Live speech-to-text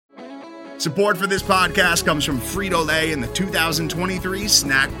Support for this podcast comes from Frito-Lay and the 2023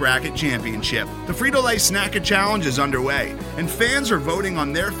 Snack Bracket Championship. The Frito-Lay Snack-A Challenge is underway, and fans are voting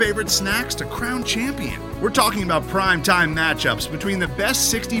on their favorite snacks to crown champion. We're talking about prime-time matchups between the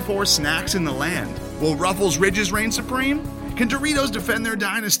best 64 snacks in the land. Will Ruffles Ridges reign supreme? Can Doritos defend their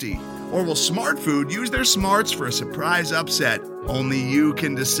dynasty? Or will Smart Food use their smarts for a surprise upset? Only you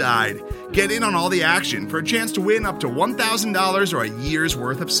can decide. Get in on all the action for a chance to win up to $1,000 or a year's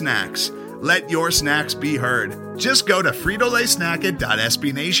worth of snacks. Let your snacks be heard. Just go to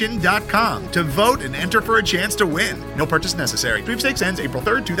fritolaysnacket.sbnation.com to vote and enter for a chance to win. No purchase necessary. Sweepstakes ends April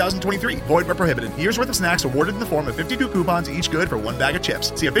 3rd, 2023. Void where prohibited. Year's worth of snacks awarded in the form of 52 coupons, each good for one bag of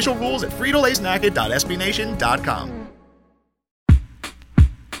chips. See official rules at fritolaysnacket.sbnation.com.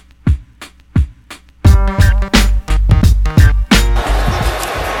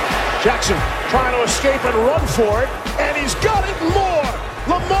 Jackson trying to escape and run for it, and he's got it more.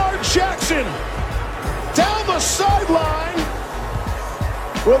 Lamar Jackson down the sideline.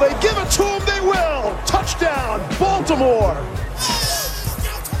 Will they give it to him? They will. Touchdown, Baltimore.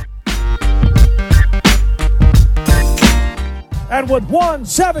 And with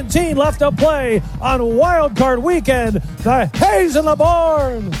 1:17 left to play on Wild Card Weekend, the Hayes in the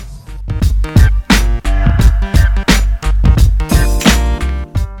barn.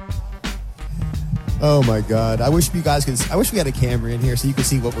 Oh my God! I wish you guys could. I wish we had a camera in here so you could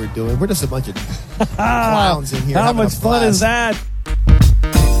see what we're doing. We're just a bunch of clowns in here. How much fun is that?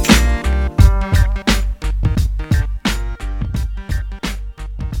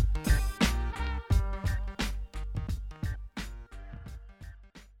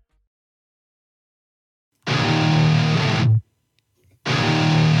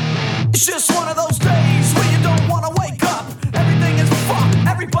 It's just one of those days where you don't want to wake up. Everything is fucked.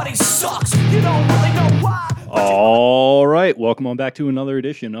 Everybody sucks. You don't really know why. All right. Welcome on back to another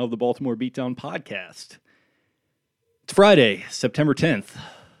edition of the Baltimore Beatdown Podcast. It's Friday, September 10th.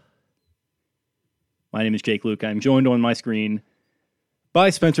 My name is Jake Luke. I'm joined on my screen by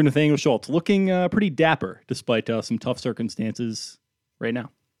Spencer Nathaniel Schultz, looking pretty dapper despite some tough circumstances right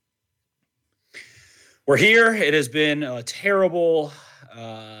now. We're here. It has been a terrible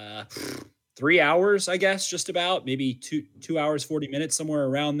 3 hours, I guess, just about. Maybe 2 hours, 40 minutes, somewhere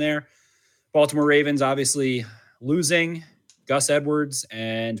around there. Baltimore Ravens obviously losing Gus Edwards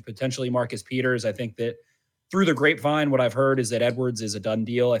and potentially Marcus Peters. I think that through the grapevine, what I've heard is that Edwards is a done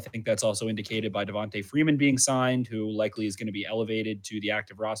deal. I think that's also indicated by Devontae Freeman being signed, who likely is going to be elevated to the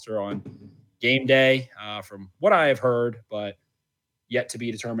active roster on game day, from what I have heard, but yet to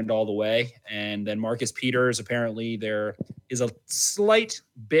be determined all the way. And then Marcus Peters, apparently there is a slight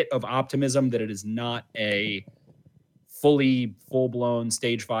bit of optimism that it is not a full-blown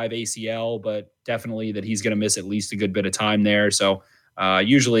stage 5 ACL, but definitely that he's going to miss at least a good bit of time there. So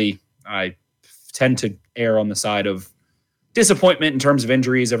usually I tend to err on the side of disappointment in terms of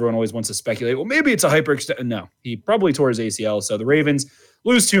injuries. Everyone always wants to speculate, well, maybe it's a hyperextension. No, he probably tore his ACL. So the Ravens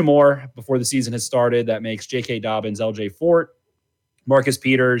lose two more before the season has started. That makes J.K. Dobbins, L.J. Fort, Marcus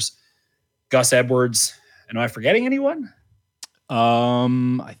Peters, Gus Edwards. Am I forgetting anyone?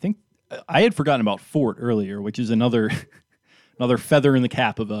 I think I had forgotten about Fort earlier, which is another feather in the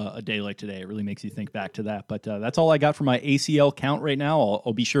cap of a day like today. It really makes you think back to that. But that's all I got for my ACL count right now.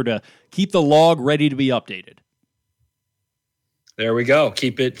 I'll be sure to keep the log ready to be updated. There we go.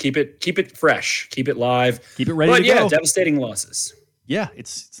 Keep it fresh. Keep it live. Keep it ready to go. But yeah, devastating losses. Yeah,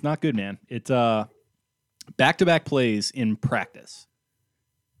 it's not good, man. It's back-to-back plays in practice.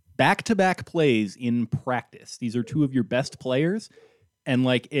 Back-to-back plays in practice. These are two of your best players. And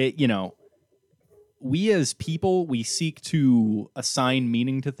we as people, we seek to assign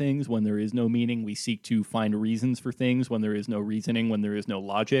meaning to things when there is no meaning. We seek to find reasons for things when there is no reasoning, when there is no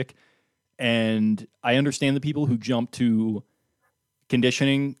logic. And I understand the people who jump to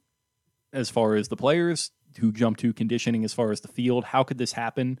conditioning as far as the players, who jump to conditioning as far as the field. How could this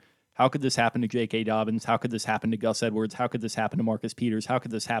happen? How could this happen to J.K. Dobbins? How could this happen to Gus Edwards? How could this happen to Marcus Peters? How could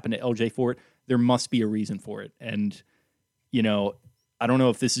this happen to L.J. Fort? There must be a reason for it. And, I don't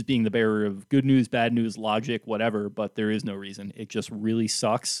know if this is being the bearer of good news, bad news, logic, whatever, but there is no reason. It just really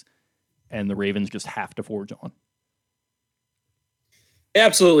sucks, and the Ravens just have to forge on. They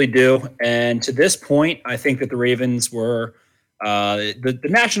absolutely do. And to this point, I think that the Ravens were the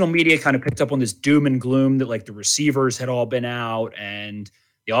national media kind of picked up on this doom and gloom that like the receivers had all been out and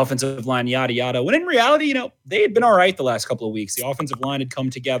the offensive line, yada, yada. When in reality, they had been all right the last couple of weeks. The offensive line had come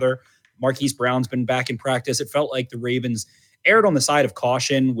together. Marquise Brown's been back in practice. It felt like the Ravens erred on the side of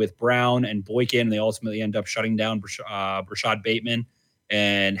caution with Brown and Boykin. They ultimately end up shutting down Rashad Bateman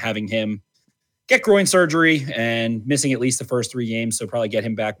and having him get groin surgery and missing at least the first 3 games. So probably get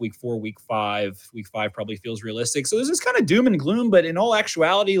him back week 4, week 5. Week 5 probably feels realistic. So this is kind of doom and gloom, but in all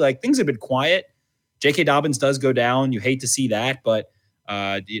actuality, like things have been quiet. J.K. Dobbins does go down. You hate to see that, but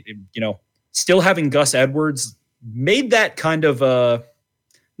still having Gus Edwards made that kind of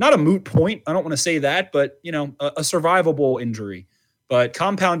not a moot point. I don't want to say that, but a survivable injury. But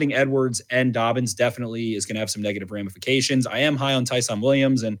compounding Edwards and Dobbins definitely is going to have some negative ramifications. I am high on Tyson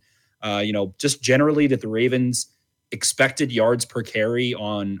Williams, and just generally that the Ravens expected yards per carry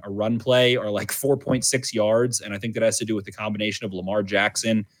on a run play are like 4.6 yards. And I think that has to do with the combination of Lamar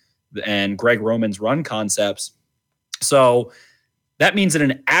Jackson and Greg Roman's run concepts. So that means that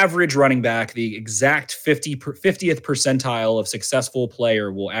an average running back, the exact 50th percentile of successful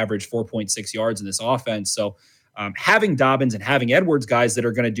player, will average 4.6 yards in this offense. So having Dobbins and having Edwards, guys that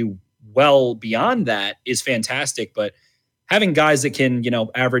are going to do well beyond that, is fantastic. But having guys that can,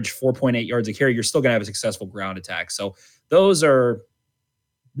 average 4.8 yards a carry, you're still going to have a successful ground attack. So those are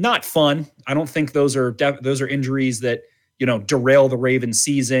not fun. I don't think those are injuries that derail the Ravens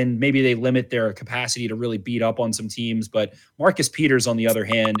season. Maybe they limit their capacity to really beat up on some teams. But Marcus Peters, on the other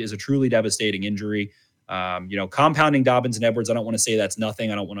hand, is a truly devastating injury. Compounding Dobbins and Edwards, I don't want to say that's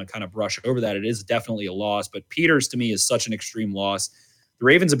nothing. I don't want to kind of brush over that. It is definitely a loss. But Peters, to me, is such an extreme loss. The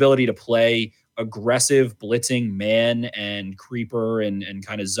Ravens' ability to play aggressive blitzing man and creeper and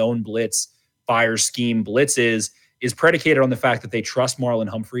kind of zone blitz, fire scheme blitzes is predicated on the fact that they trust Marlon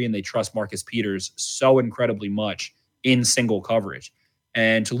Humphrey and they trust Marcus Peters so incredibly much in single coverage.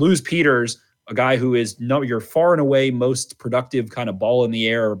 And to lose Peters, a guy who is your far and away most productive kind of ball in the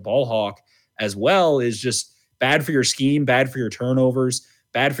air ball hawk as well, is just bad for your scheme, bad for your turnovers,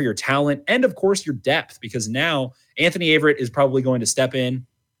 bad for your talent, and of course your depth, because now Anthony Averett is probably going to step in,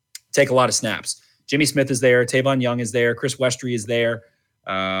 take a lot of snaps. Jimmy Smith is there, Tavon Young is there, Chris Westry is there.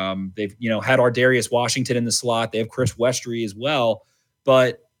 They've had Ardarius Washington in the slot. They have Chris Westry as well,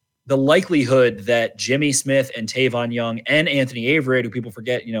 but the likelihood that Jimmy Smith and Tavon Young and Anthony Averett, who people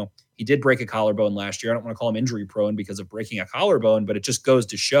forget, he did break a collarbone last year. I don't want to call him injury prone because of breaking a collarbone, but it just goes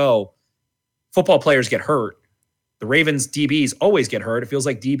to show football players get hurt. The Ravens DBs always get hurt. It feels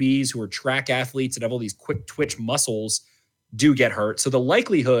like DBs who are track athletes and have all these quick twitch muscles do get hurt. So the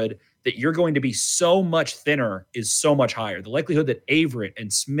likelihood that you're going to be so much thinner is so much higher. The likelihood that Averett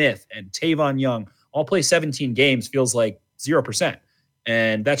and Smith and Tavon Young all play 17 games feels like 0%.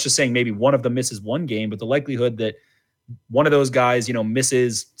 And that's just saying maybe one of them misses one game, but the likelihood that one of those guys,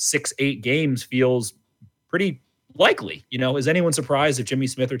 misses 6-8 games feels pretty likely. Is anyone surprised if Jimmy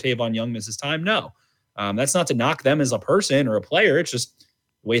Smith or Tavon Young misses time? No. That's not to knock them as a person or a player. It's just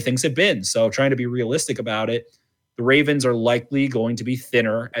the way things have been. So trying to be realistic about it, the Ravens are likely going to be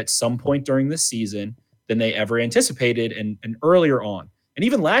thinner at some point during this season than they ever anticipated and earlier on. And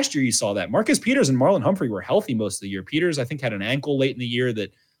even last year, you saw that. Marcus Peters and Marlon Humphrey were healthy most of the year. Peters, I think, had an ankle late in the year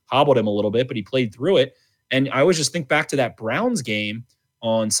that hobbled him a little bit, but he played through it. And I always just think back to that Browns game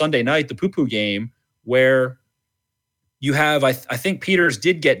on Sunday night, the poo-poo game, where you have, I think Peters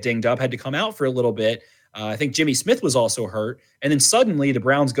did get dinged up, had to come out for a little bit. I think Jimmy Smith was also hurt. And then suddenly the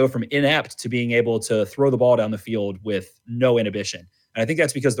Browns go from inept to being able to throw the ball down the field with no inhibition. And I think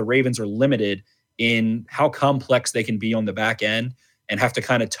that's because the Ravens are limited in how complex they can be on the back end and have to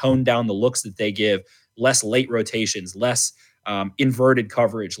kind of tone down the looks that they give, less late rotations, less inverted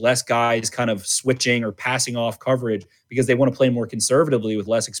coverage, less guys kind of switching or passing off coverage because they want to play more conservatively with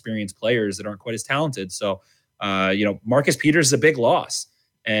less experienced players that aren't quite as talented. So, Marcus Peters is a big loss.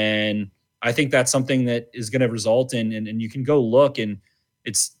 And I think that's something that is going to result in, and you can go look, and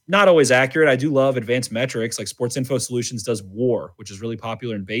it's not always accurate. I do love advanced metrics, like Sports Info Solutions does WAR, which is really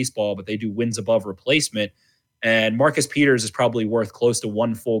popular in baseball, but they do wins above replacement. And Marcus Peters is probably worth close to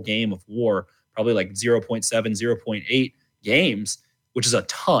one full game of WAR, probably like 0.7, 0.8 games, which is a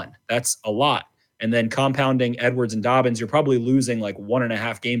ton. That's a lot. And then compounding Edwards and Dobbins, you're probably losing like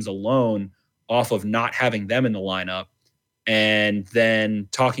 1.5 games alone off of not having them in the lineup. And then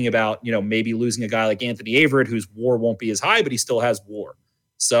talking about, maybe losing a guy like Anthony Averett, whose WAR won't be as high, but he still has WAR.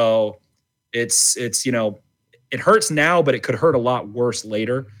 So it's it hurts now, but it could hurt a lot worse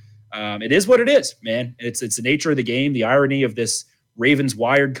later. It is what it is, man. It's the nature of the game, the irony of this Ravens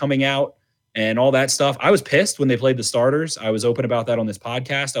Wired coming out and all that stuff. I was pissed when they played the starters. I was open about that on this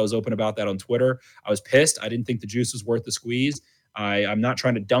podcast. I was open about that on Twitter. I was pissed. I didn't think the juice was worth the squeeze. I'm not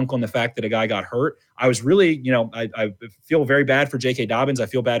trying to dunk on the fact that a guy got hurt. I was really, I feel very bad for J.K. Dobbins. I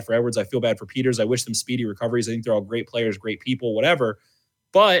feel bad for Edwards. I feel bad for Peters. I wish them speedy recoveries. I think they're all great players, great people, whatever.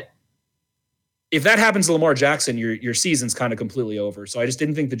 But if that happens to Lamar Jackson, your season's kind of completely over. So I just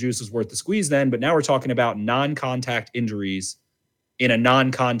didn't think the juice was worth the squeeze then. But now we're talking about non-contact injuries in a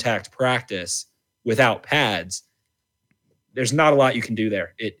non-contact practice. without pads, there's not a lot you can do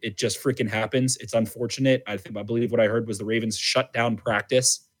there. It just freaking happens. It's unfortunate. I believe what I heard was the Ravens shut down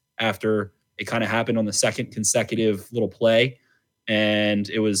practice after it kind of happened on the second consecutive little play. And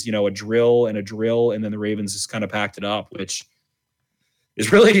it was, a drill, and then the Ravens just kind of packed it up, which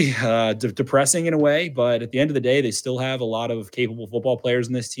is really depressing in a way. But at the end of the day, they still have a lot of capable football players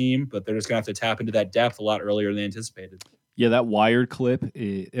in this team, but they're just going to have to tap into that depth a lot earlier than anticipated. Yeah, that Wired clip,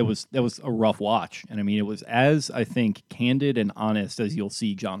 that was a rough watch. And I mean, it was as, I think, candid and honest as you'll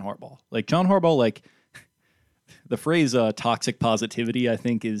see John Harbaugh. Like, John Harbaugh, the phrase toxic positivity, I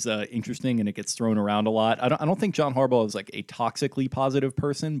think, is interesting, and it gets thrown around a lot. I don't think John Harbaugh is a toxically positive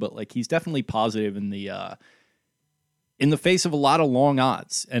person, but he's definitely positive in the face of a lot of long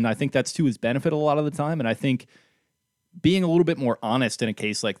odds. And I think that's to his benefit a lot of the time. And I think being a little bit more honest in a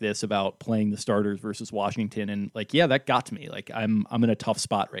case like this about playing the starters versus Washington, and that got to me. I'm in a tough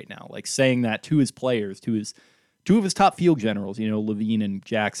spot right now. Saying that to his players, to two of his top field generals, Levine and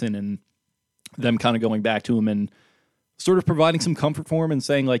Jackson, and them kind of going back to him and sort of providing some comfort for him and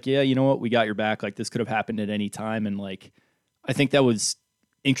saying yeah, you know what, we got your back. This could have happened at any time. And I think that was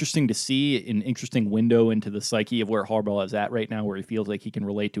interesting to see, an interesting window into the psyche of where Harbaugh is at right now, where he feels like he can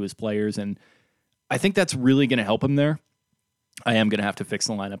relate to his players. And I think that's really going to help him there. I am going to have to fix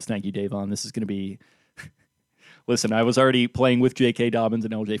the lineups. Thank you, Davon. This is going to be... Listen, I was already playing with J.K. Dobbins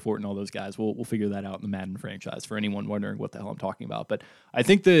and L.J. Fort and all those guys. We'll figure that out in the Madden franchise for anyone wondering what the hell I'm talking about. But I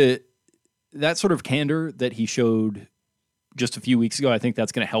think that sort of candor that he showed just a few weeks ago, I think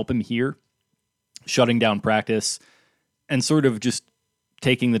that's going to help him here, shutting down practice and sort of just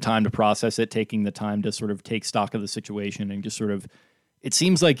taking the time to process it, taking the time to sort of take stock of the situation, and just sort of, it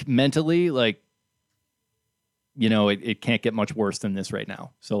seems like mentally, it can't get much worse than this right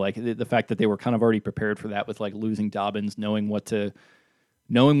now. So the fact that they were kind of already prepared for that with losing Dobbins, knowing what to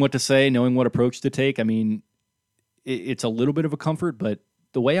say, knowing what approach to take. I mean, it's a little bit of a comfort, but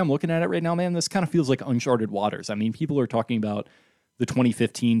the way I'm looking at it right now, man, this kind of feels like uncharted waters. I mean, people are talking about the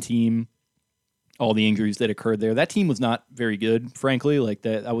 2015 team, all the injuries that occurred there. That team was not very good, frankly.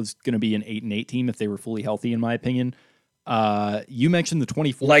 That was going to be an 8-8 team if they were fully healthy, in my opinion. You mentioned the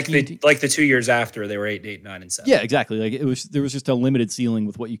 2014 like the 2 years after they were 8-8, 9-7. Yeah, exactly. There was just a limited ceiling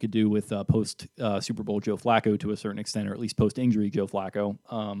with what you could do with post Super Bowl Joe Flacco to a certain extent, or at least post injury Joe Flacco.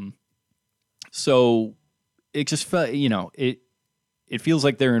 So it just felt, it feels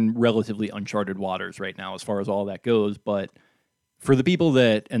like they're in relatively uncharted waters right now as far as all that goes. But for the people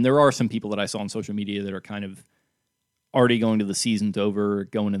and there are some people that I saw on social media that are kind of already going to the season's over,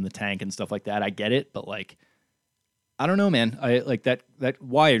 going in the tank and stuff like that, I get it, but I don't know, man. I that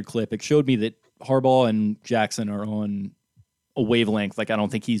Wired clip. It showed me that Harbaugh and Jackson are on a wavelength. I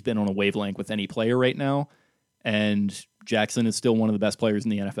don't think he's been on a wavelength with any player right now. And Jackson is still one of the best players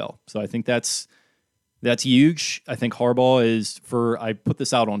in the NFL. So I think that's huge. I think Harbaugh I put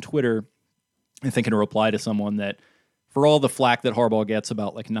this out on Twitter, I think in a reply to someone, that for all the flack that Harbaugh gets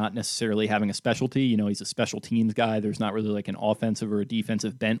about not necessarily having a specialty, he's a special teams guy. There's not really an offensive or a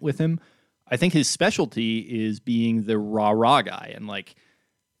defensive bent with him. I think his specialty is being the rah-rah guy and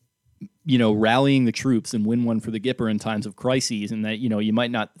rallying the troops and win one for the Gipper in times of crises. And that, you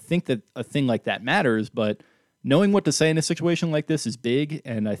might not think that a thing like that matters, but knowing what to say in a situation like this is big.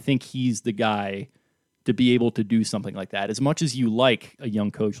 And I think he's the guy to be able to do something like that. As much as you like a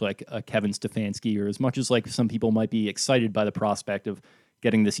young coach like Kevin Stefanski, or as much as some people might be excited by the prospect of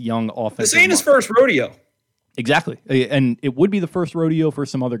getting this young offensive. This ain't his first rodeo. Exactly. And it would be the first rodeo for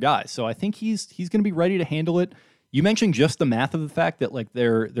some other guys. So I think he's going to be ready to handle it. You mentioned just the math of the fact that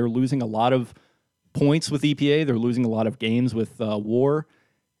they're losing a lot of points with EPA. They're losing a lot of games with WAR,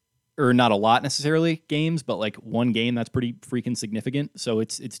 or not a lot necessarily games, but one game that's pretty freaking significant. So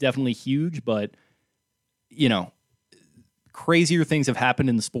it's definitely huge, but crazier things have happened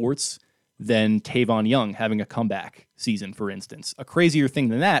in the sports than Tavon Young having a comeback season, for instance. A crazier thing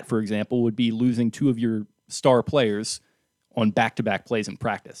than that, for example, would be losing two of your star players on back-to-back plays in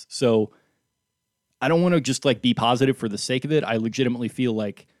practice. So I don't want to just be positive for the sake of it. I legitimately feel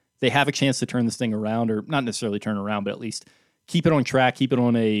like they have a chance to turn this thing around, or not necessarily turn around, but at least keep it on track, keep it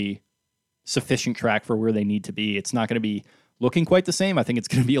on a sufficient track for where they need to be. It's not going to be looking quite the same. I think it's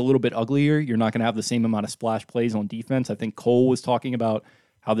going to be a little bit uglier. You're not going to have the same amount of splash plays on defense. I think Cole was talking about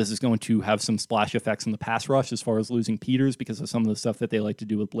how this is going to have some splash effects in the pass rush as far as losing Peters because of some of the stuff that they like to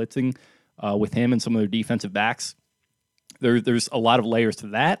do with blitzing with him and some of their defensive backs. There's a lot of layers to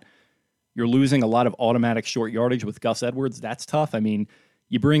that. You're losing a lot of automatic short yardage with Gus Edwards. That's tough. I mean,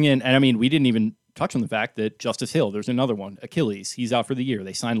 you bring in, and I mean, we didn't even touch on the fact that Justice Hill, there's another one, Achilles, he's out for the year.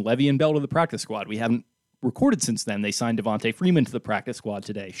 They signed Levy and Bell to the practice squad. We haven't recorded since then. They signed Devontae Freeman to the practice squad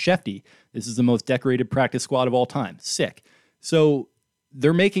today. Shefty, this is the most decorated practice squad of all time. Sick. So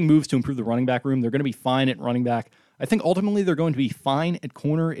they're making moves to improve the running back room. They're going to be fine at running back. I think ultimately they're going to be fine at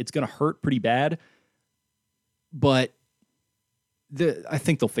corner. It's going to hurt pretty bad, but I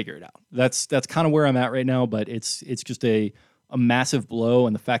think they'll figure it out. That's kind of where I'm at right now, but it's just a massive blow,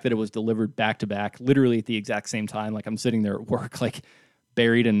 and the fact that it was delivered back to back, literally at the exact same time. Like I'm sitting there at work, like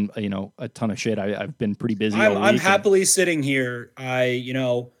buried in a ton of shit. I've been pretty busy. I'm happily sitting here. I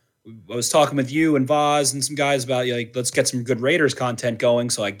was talking with you and Vaz and some guys about let's get some good Raiders content going.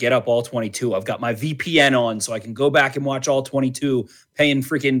 So I get up all 22. I've got my VPN on so I can go back and watch all 22, paying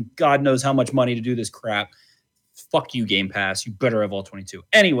freaking God knows how much money to do this crap. Fuck you, Game Pass. You better have all 22.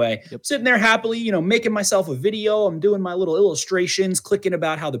 Anyway, Sitting there happily, making myself a video. I'm doing my little illustrations, clicking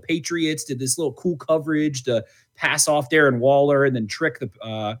about how the Patriots did this little cool coverage to pass off Darren Waller and then trick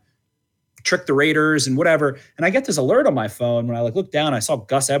the Raiders and whatever. And I get this alert on my phone when I look down. I saw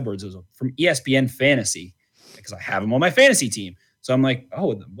Gus Edwards. It was from ESPN Fantasy because I have him on my fantasy team. So I'm like,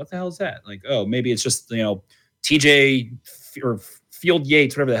 oh, what the hell is that? Like, oh, maybe it's just TJ or Field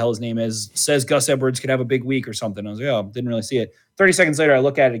Yates, whatever the hell his name is, says Gus Edwards could have a big week or something. I was like, oh, didn't really see it. 30 seconds later, I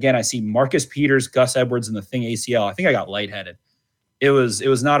look at it again. I see Marcus Peters, Gus Edwards, and the thing ACL. I think I got lightheaded. It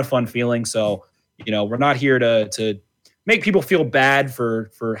was not a fun feeling. So, we're not here to make people feel bad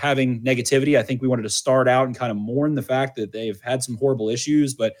for having negativity. I think we wanted to start out and kind of mourn the fact that they've had some horrible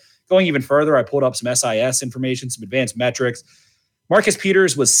issues. But going even further, I pulled up some SIS information, some advanced metrics. Marcus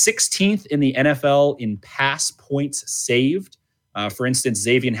Peters was 16th in the NFL in pass points saved. For instance,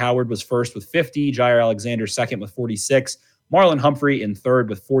 Xavier Howard was first with 50, Jair Alexander second with 46, Marlon Humphrey in third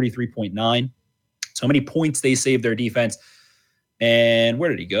with 43.9. So many points they saved their defense. And where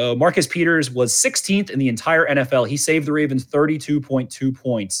did he go? Marcus Peters was 16th in the entire NFL. He saved the Ravens 32.2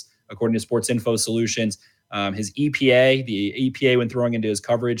 points, according to Sports Info Solutions. His EPA, the EPA when throwing into his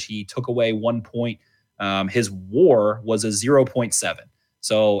coverage, he took away 1 point. His WAR was a 0.7.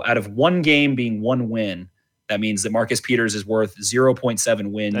 So out of one game being one win, that means that Marcus Peters is worth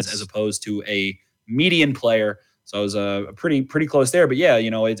 0.7 wins as opposed to a median player. So it was a pretty close there. But yeah,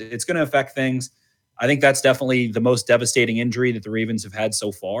 it's going to affect things. I think that's definitely the most devastating injury that the Ravens have had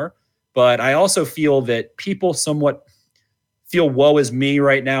so far. But I also feel that people somewhat feel woe is me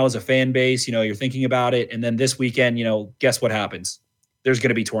right now as a fan base. You're thinking about it. And then this weekend, guess what happens? There's going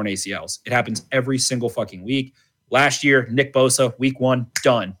to be torn ACLs. It happens every single fucking week. Last year, Nick Bosa, week 1,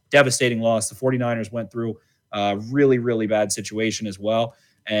 done. Devastating loss. The 49ers went through a really, really bad situation as well.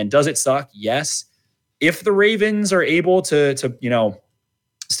 And does it suck? Yes. If the Ravens are able to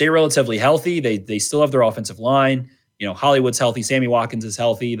stay relatively healthy, they still have their offensive line. Hollywood's healthy. Sammy Watkins is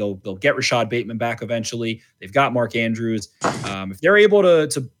healthy. They'll get Rashad Bateman back eventually. They've got Mark Andrews. If they're able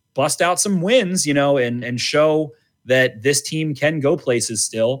to bust out some wins, and show that this team can go places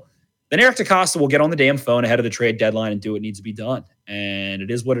still, then Eric DeCosta will get on the damn phone ahead of the trade deadline and do what needs to be done. And it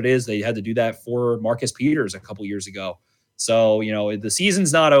is what it is. They had to do that for Marcus Peters a couple years ago. So, the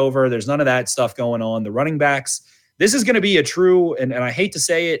season's not over. There's none of that stuff going on. The running backs, this is going to be a true, and I hate to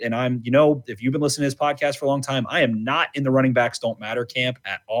say it, and I'm, if you've been listening to this podcast for a long time, I am not in the running backs don't matter camp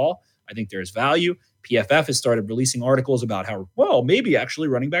at all. I think there's value. PFF has started releasing articles about how, well, maybe actually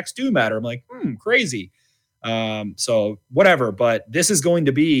running backs do matter. I'm like, crazy. So whatever, but this is going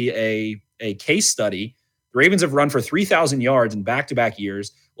to be a case study. The Ravens have run for 3,000 yards in back-to-back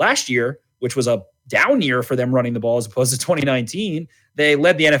years. Last year, which was a down year for them running the ball as opposed to 2019, they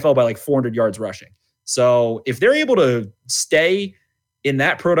led the NFL by like 400 yards rushing. So if they're able to stay in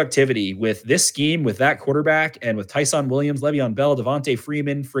that productivity with this scheme, with that quarterback, and with Tyson Williams, Le'Veon Bell, Devontae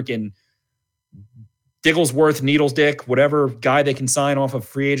Freeman, freaking Digglesworth, Needlesdick, whatever guy they can sign off of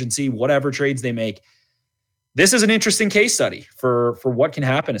free agency, whatever trades they make, this is an interesting case study for what can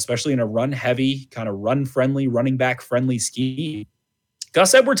happen, especially in a run-heavy, kind of run-friendly, running back-friendly scheme.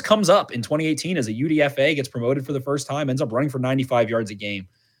 Gus Edwards comes up in 2018 as a UDFA, gets promoted for the first time, ends up running for 95 yards a game.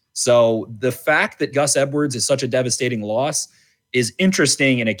 So the fact that Gus Edwards is such a devastating loss is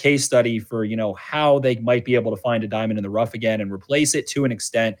interesting in a case study for, how they might be able to find a diamond in the rough again and replace it to an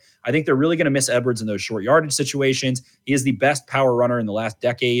extent. I think they're really going to miss Edwards in those short yardage situations. He is the best power runner in the last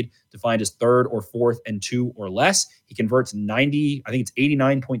decade to find his third or fourth and 2 or less. He converts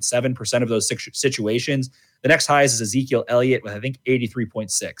 89.7% of those situations. The next highest is Ezekiel Elliott with, I think,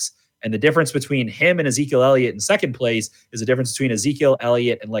 83.6. And the difference between him and Ezekiel Elliott in second place is the difference between Ezekiel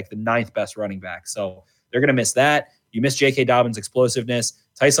Elliott and like the 9th best running back. So they're going to miss that. You miss J.K. Dobbins' explosiveness.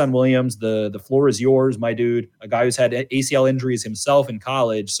 Tyson Williams, the floor is yours, my dude. A guy who's had ACL injuries himself in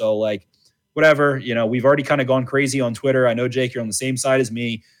college. So, like, whatever. We've already kind of gone crazy on Twitter. I know, Jake, you're on the same side as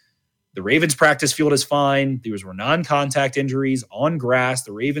me. The Ravens practice field is fine. These were non-contact injuries on grass.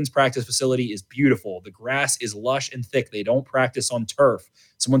 The Ravens practice facility is beautiful. The grass is lush and thick. They don't practice on turf.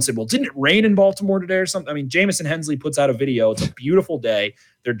 Someone said, well, didn't it rain in Baltimore today or something? I mean, Jamison Hensley puts out a video. It's a beautiful day.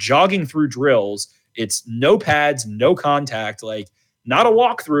 They're jogging through drills. It's no pads, no contact, like not a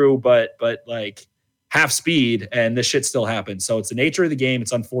walkthrough, but like half speed, and this shit still happens. So it's the nature of the game.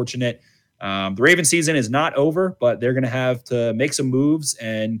 It's unfortunate. The Ravens season is not over, but they're going to have to make some moves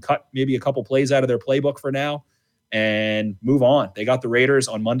and cut maybe a couple plays out of their playbook for now and move on. They got the Raiders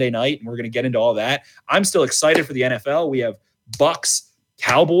on Monday night, and we're going to get into all that. I'm still excited for the NFL. We have Bucks,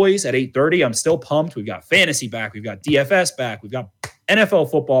 Cowboys at 8:30. I'm still pumped. We've got fantasy back. We've got DFS back. We've got NFL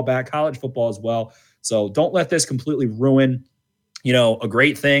football back, college football as well. So don't let this completely ruin, a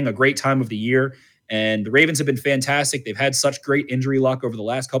great thing, a great time of the year. And the Ravens have been fantastic. They've had such great injury luck over the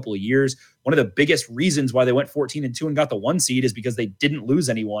last couple of years. One of the biggest reasons why they went 14-2 and got the 1 seed is because they didn't lose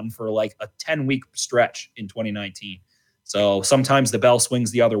anyone for like a 10-week stretch in 2019. So sometimes the bell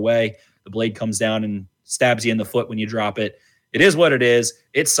swings the other way. The blade comes down and stabs you in the foot when you drop it. It is what it is.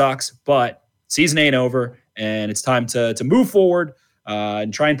 It sucks, but season ain't over, and it's time to move forward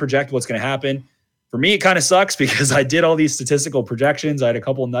and try and project what's going to happen. For me, it kind of sucks because I did all these statistical projections. I had a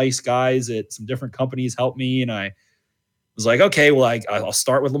couple nice guys at some different companies help me, and I was like, okay, well, I'll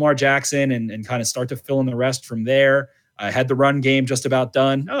start with Lamar Jackson and kind of start to fill in the rest from there. I had the run game just about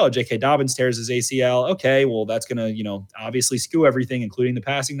done. Oh, J.K. Dobbins tears his ACL. Okay, well, that's going to, obviously skew everything, including the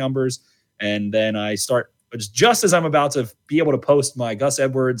passing numbers. And then I start just as I'm about to be able to post my Gus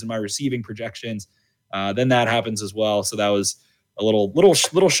Edwards and my receiving projections. Then that happens as well. So that was a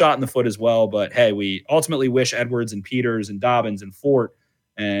little shot in the foot as well. But hey, we ultimately wish Edwards and Peters and Dobbins and Fort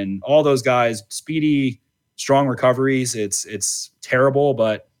and all those guys speedy, strong recoveries. It's terrible,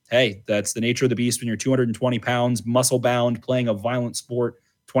 but hey, that's the nature of the beast when you're 220 pounds, muscle bound, playing a violent sport,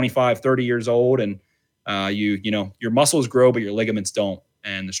 25, 30 years old. And your muscles grow, but your ligaments don't.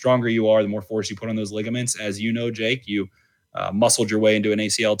 And the stronger you are, the more force you put on those ligaments. As you know, Jake, you muscled your way into an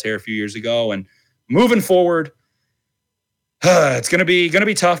ACL tear a few years ago. And moving forward, it's gonna be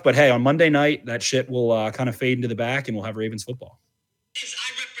tough. But hey, on Monday night, that shit will kind of fade into the back, and we'll have Ravens football. I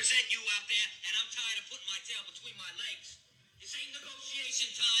represent you out there, and I'm tired of putting my tail between my legs. This ain't negotiation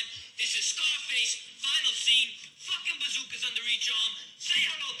time. This is Scarface, final scene, fucking bazookas under each arm. Say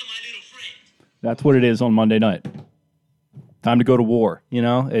hello to my little friend. That's what it is on Monday night. Time to go to war.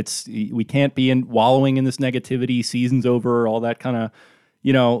 We can't be wallowing in this negativity. Season's over, all that kind of,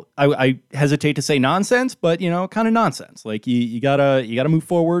 I hesitate to say nonsense, but kind of nonsense. Like you gotta move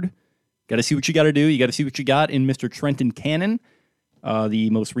forward. Got to see what you got to do. You got to see what you got in Mr. Trenton Cannon, the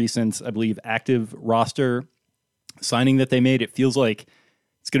most recent, I believe, active roster signing that they made. It feels like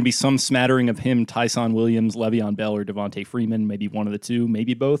it's going to be some smattering of him, Tyson Williams, Le'Veon Bell, or Devontae Freeman. Maybe one of the two,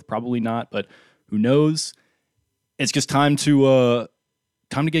 maybe both, probably not, but who knows? It's just time to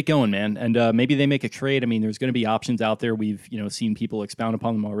get going, man. And maybe they make a trade. I mean, there's going to be options out there. We've seen people expound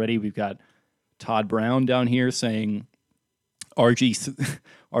upon them already. We've got Todd Brown down here saying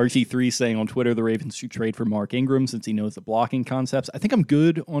RG3 saying on Twitter the Ravens should trade for Mark Ingram since he knows the blocking concepts. I think I'm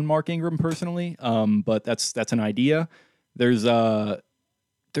good on Mark Ingram personally, but that's an idea. There's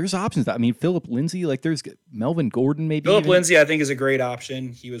options. I mean, Philip Lindsay, like there's Melvin Gordon maybe. Philip Lindsay, I think, is a great option.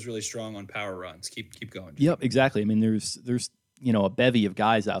 He was really strong on power runs. Keep going. Yep, exactly. I mean, there's a bevy of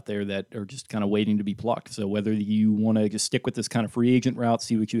guys out there that are just kind of waiting to be plucked. So whether you want to just stick with this kind of free agent route,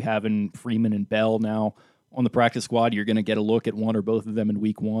 see what you have in Freeman and Bell now on the practice squad, you're going to get a look at one or both of them in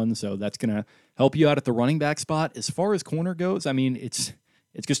week one. So that's going to help you out at the running back spot. As far as corner goes, I mean, it's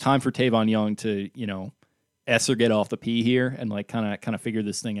just time for Tavon Young to, S or get off the P here and like kind of figure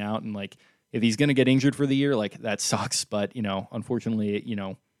this thing out. And like, if he's going to get injured for the year, like that sucks. But, unfortunately,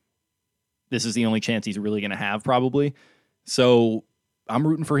 this is the only chance he's really going to have probably. So I'm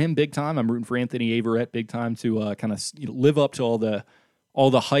rooting for him big time. I'm rooting for Anthony Averett big time to kind of live up to all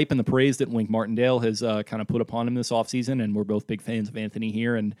the hype and the praise that Wink Martindale has kind of put upon him this offseason. And we're both big fans of Anthony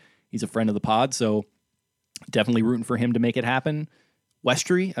here, and he's a friend of the pod. So definitely rooting for him to make it happen.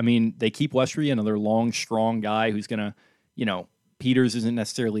 Westry, I mean, they keep Westry, another long, strong guy who's going to, Peters isn't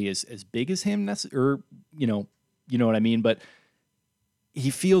necessarily as big as him, or, you know what I mean? But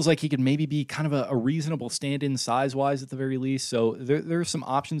he feels like he could maybe be kind of a reasonable stand-in size-wise at the very least. So there's some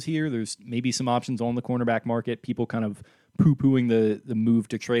options here. There's maybe some options on the cornerback market. People kind of poo-pooing the move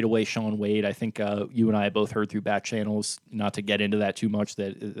to trade away Sean Wade. I think you and I both heard through back channels, not to get into that too much,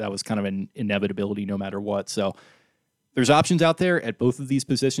 that was kind of an inevitability no matter what. So there's options out there at both of these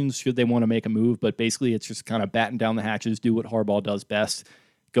positions should they want to make a move, but basically it's just kind of batten down the hatches, do what Harbaugh does best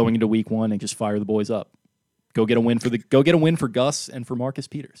going into week one and just fire the boys up. Go get a win for Gus and for Marcus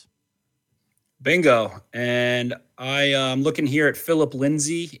Peters. Bingo. And I'm looking here at Philip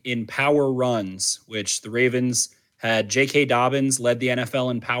Lindsay in power runs, which the Ravens had J.K. Dobbins led the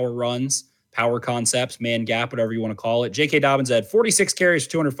NFL in power runs, power concepts, man gap, whatever you want to call it. J.K. Dobbins had 46 carries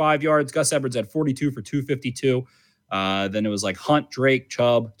for 205 yards. Gus Edwards had 42 for 252. Then it was like Hunt, Drake,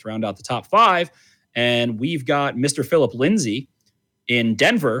 Chubb to round out the top 5. And we've got Mr. Philip Lindsay in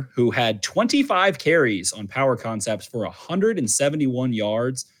Denver, who had 25 carries on power concepts for 171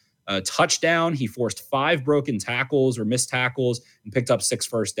 yards. A touchdown. He forced 5 broken tackles or missed tackles and picked up 6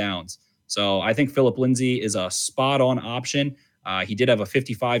 first downs. So I think Philip Lindsay is a spot-on option. He did have a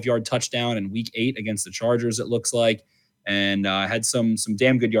 55-yard touchdown in Week 8 against the Chargers, it looks like, and had some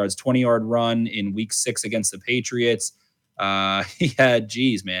damn good yards. 20-yard run in Week 6 against the Patriots. He had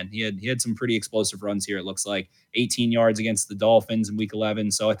some pretty explosive runs here. It looks like 18 yards against the Dolphins in Week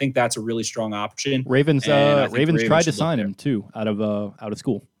 11. So I think that's a really strong option. Ravens tried to sign him too out of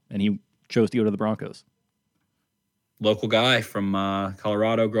school, and he chose to go to the Broncos. Local guy from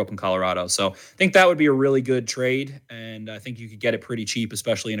Colorado, grew up in Colorado. So I think that would be a really good trade, and I think you could get it pretty cheap,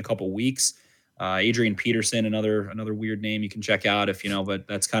 especially in a couple weeks. Adrian Peterson, another weird name you can check out if you know, but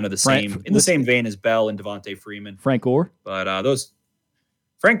that's kind of the same vein as Bell and Devontae Freeman. Frank Gore, but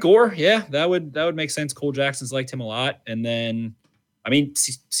Frank Gore, yeah, that would make sense. Cole Jackson's liked him a lot, and then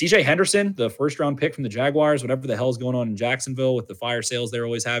CJ Henderson, the first round pick from the Jaguars, whatever the hell's going on in Jacksonville with the fire sales they're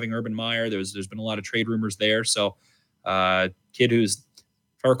always having. Urban Meyer, there's been a lot of trade rumors there. So, kid who's,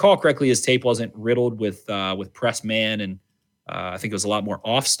 if I recall correctly, his tape wasn't riddled with press man, and I think it was a lot more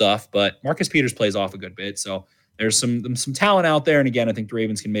off stuff. But Marcus Peters plays off a good bit, so there's some talent out there. And again, I think the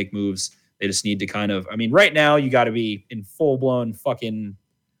Ravens can make moves. They just need to kind of, right now you got to be in full blown fucking.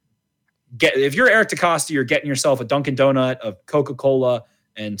 If you're Eric DeCosta, you're getting yourself a Dunkin' Donut, a Coca-Cola,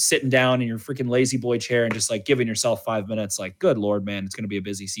 and sitting down in your freaking lazy boy chair and just like giving yourself 5 minutes. Like, good Lord, man, it's going to be a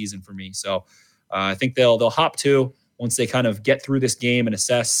busy season for me. So I think they'll hop to once they kind of get through this game and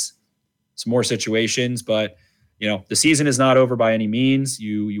assess some more situations. But the season is not over by any means.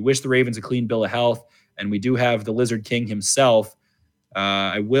 You wish the Ravens a clean bill of health, and we do have the Lizard King himself.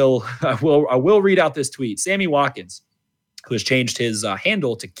 I will read out this tweet. Sammy Watkins, who has changed his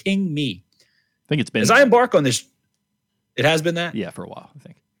handle to King Me. I think it's been. As I embark on this, it has been that? Yeah, for a while, I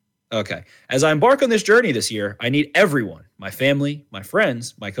think. Okay. As I embark on this journey this year, I need everyone, my family, my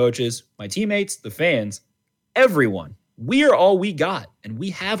friends, my coaches, my teammates, the fans, everyone. We are all we got, and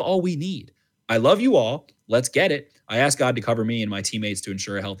we have all we need. I love you all. Let's get it. I ask God to cover me and my teammates to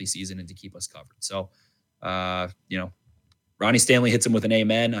ensure a healthy season and to keep us covered. So, Ronnie Stanley hits him with an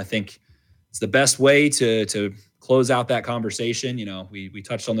amen. I think it's the best way to close out that conversation. We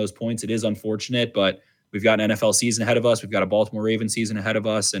touched on those points. It is unfortunate, but we've got an NFL season ahead of us. We've got a Baltimore Ravens season ahead of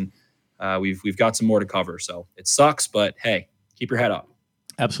us, and we've got some more to cover. So it sucks, but hey, keep your head up.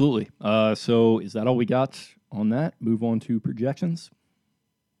 Absolutely. So is that all we got on that? Move on to projections.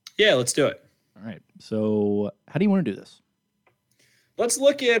 Yeah, let's do it. All right. So how do you want to do this? Let's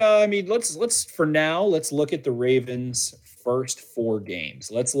look at, let's look at the Ravens' first 4 games.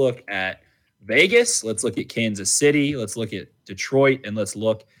 Let's look at Vegas. Let's look at Kansas City. Let's look at Detroit, and let's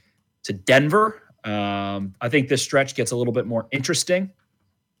look to Denver. I think this stretch gets a little bit more interesting,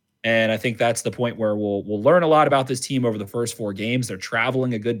 and I think that's the point where we'll learn a lot about this team over the first 4 games. They're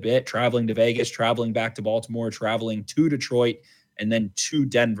traveling a good bit, traveling to Vegas, traveling back to Baltimore, traveling to Detroit, and then to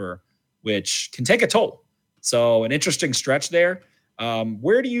Denver, which can take a toll. So an interesting stretch there.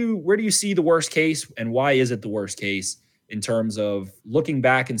 Where do you see the worst case, and why is it the worst case in terms of looking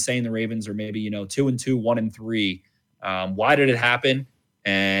back and saying the Ravens are maybe 2-2, 1-3? Why did it happen,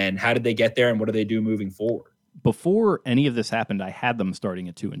 and how did they get there, and what do they do moving forward? Before any of this happened, I had them starting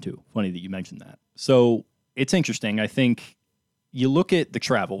at 2-2. Funny that you mentioned that. So it's interesting. I think you look at the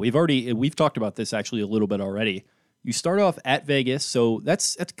travel. We've talked about this actually a little bit already. You start off at Vegas, so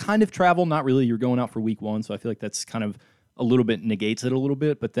that's kind of travel. Not really. You're going out for week 1, so I feel like that's kind of a little bit negates it a little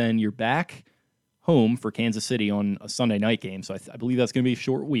bit. But then you're back home for Kansas City on a Sunday night game, so I believe that's going to be a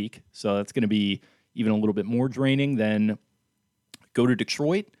short week. So that's going to be even a little bit more draining. Then go to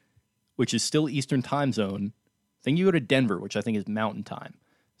Detroit, which is still Eastern time zone. Then you go to Denver, which I think is Mountain time.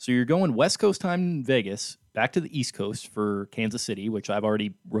 So you're going West Coast time in Vegas, back to the East Coast for Kansas City, which I've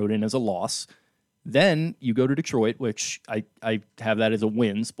already wrote in as a loss. Then you go to Detroit, which I have that as a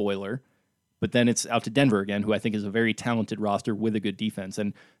win, spoiler. But then it's out to Denver again, who I think is a very talented roster with a good defense.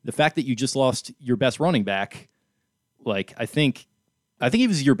 And the fact that you just lost your best running back, I think he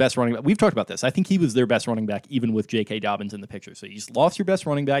was your best running back. We've talked about this. I think he was their best running back, even with J.K. Dobbins in the picture. So you just lost your best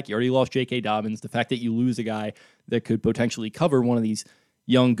running back. You already lost J.K. Dobbins. The fact that you lose a guy that could potentially cover one of these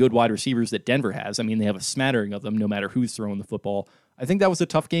young, good wide receivers that Denver has. They have a smattering of them no matter who's throwing the football. I think that was a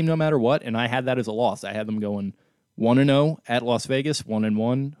tough game no matter what, and I had that as a loss. I had them going 1-0 at Las Vegas,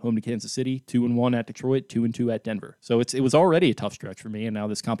 1-1 home to Kansas City, 2-1 at Detroit, 2-2 at Denver. So it was already a tough stretch for me, and now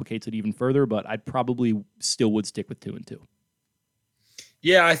this complicates it even further, but I probably still would stick with 2-2.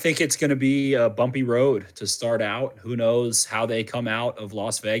 Yeah, I think it's going to be a bumpy road to start out. Who knows how they come out of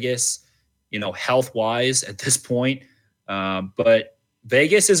Las Vegas, health-wise at this point. But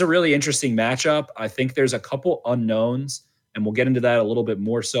Vegas is a really interesting matchup. I think there's a couple unknowns, and we'll get into that a little bit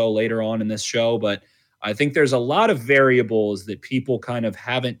more so later on in this show. But I think there's a lot of variables that people kind of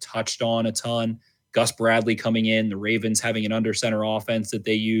haven't touched on a ton. Gus Bradley coming in, the Ravens having an under center offense that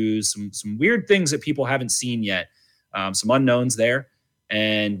they use, some weird things that people haven't seen yet, some unknowns there.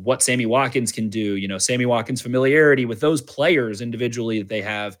 And what Sammy Watkins can do, Sammy Watkins' familiarity with those players individually that they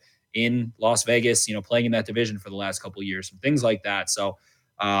have in Las Vegas, playing in that division for the last couple of years, some things like that. So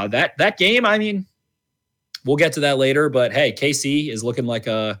that game, I mean, we'll get to that later. But hey, KC is looking like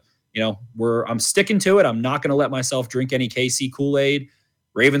I'm sticking to it. I'm not going to let myself drink any KC Kool-Aid.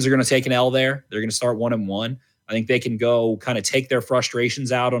 Ravens are going to take an L there. They're going to start 1-1. I think they can go kind of take their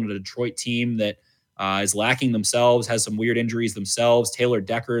frustrations out on a Detroit team that is lacking themselves, has some weird injuries themselves. Taylor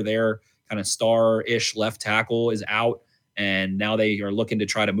Decker, their kind of star-ish left tackle, is out, and now they are looking to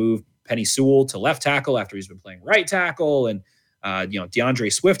try to move Penny Sewell to left tackle after he's been playing right tackle. And,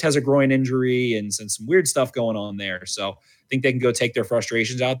 DeAndre Swift has a groin injury and some weird stuff going on there. So I think they can go take their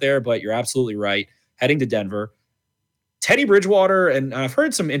frustrations out there, but you're absolutely right. Heading to Denver. Teddy Bridgewater, and I've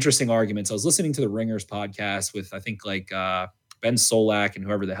heard some interesting arguments. I was listening to the Ringers podcast with, I think, Ben Solak and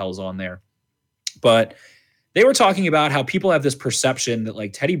whoever the hell's on there. But they were talking about how people have this perception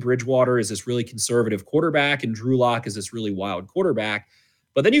that Teddy Bridgewater is this really conservative quarterback and Drew Lock is this really wild quarterback.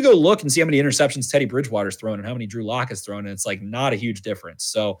 But then you go look and see how many interceptions Teddy Bridgewater's thrown and how many Drew Lock has thrown, and it's not a huge difference.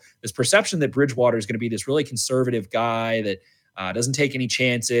 So this perception that Bridgewater is going to be this really conservative guy that doesn't take any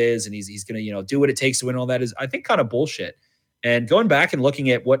chances and he's going to do what it takes to win all that is, I think, kind of bullshit. And going back and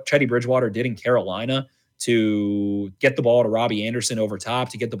looking at what Teddy Bridgewater did in Carolina to get the ball to Robbie Anderson over top,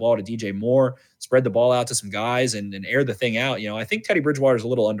 to get the ball to DJ Moore, spread the ball out to some guys and air the thing out. I think Teddy Bridgewater is a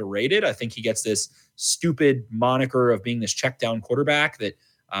little underrated. I think he gets this stupid moniker of being this check down quarterback that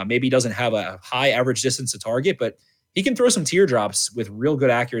maybe doesn't have a high average distance to target, but he can throw some teardrops with real good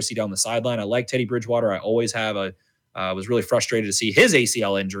accuracy down the sideline. I like Teddy Bridgewater. I always have was really frustrated to see his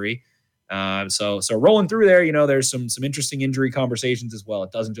ACL injury. So rolling through there, there's some interesting injury conversations as well.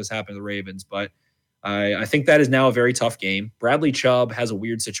 It doesn't just happen to the Ravens, but I think that is now a very tough game. Bradley Chubb has a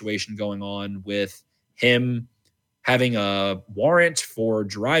weird situation going on with him having a warrant for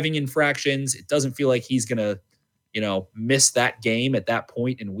driving infractions. It doesn't feel like he's going to, miss that game at that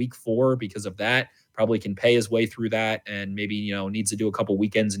point in week 4 because of that. Probably can pay his way through that and maybe, needs to do a couple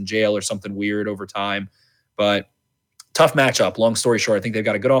weekends in jail or something weird over time. But tough matchup. Long story short, I think they've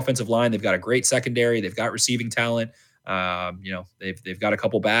got a good offensive line. They've got a great secondary. They've got receiving talent. They've got a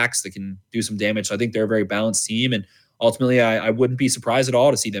couple backs that can do some damage. So I think they're a very balanced team. And ultimately, I wouldn't be surprised at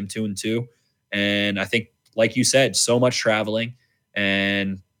all to see them 2-2. And I think, like you said, so much traveling.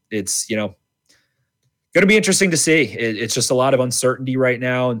 And it's, going to be interesting to see. It's just a lot of uncertainty right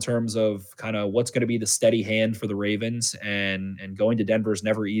now in terms of kind of what's going to be the steady hand for the Ravens. And going to Denver is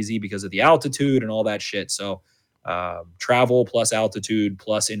never easy because of the altitude and all that shit. So travel plus altitude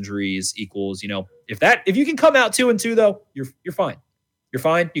plus injuries equals, if you can come out 2-2 though, you're fine. You're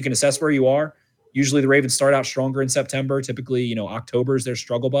fine. You can assess where you are. Usually the Ravens start out stronger in September. Typically, October is their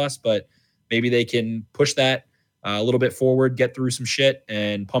struggle bus, but maybe they can push that a little bit forward, get through some shit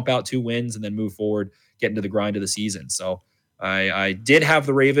and pump out 2 wins and then move forward, get into the grind of the season. So I did have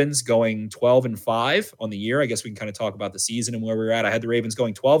the Ravens going 12-5 on the year. I guess we can kind of talk about the season and where we're at. I had the Ravens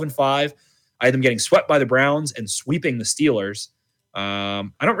going 12-5. I had them getting swept by the Browns and sweeping the Steelers. I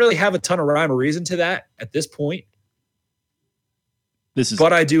don't really have a ton of rhyme or reason to that at this point.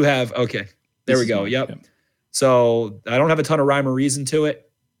 But I do have, okay, there we go. Yep. So I don't have a ton of rhyme or reason to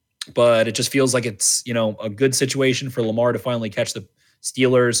it, but it just feels like it's, a good situation for Lamar to finally catch the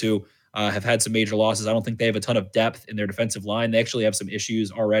Steelers who have had some major losses. I don't think they have a ton of depth in their defensive line. They actually have some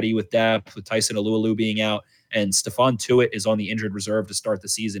issues already with depth, with Tyson Alualu being out, and Stephon Tuitt is on the injured reserve to start the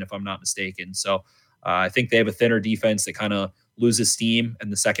season, if I'm not mistaken. So I think they have a thinner defense that kind of loses steam in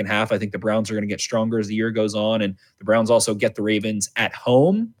the second half. I think the Browns are going to get stronger as the year goes on, and the Browns also get the Ravens at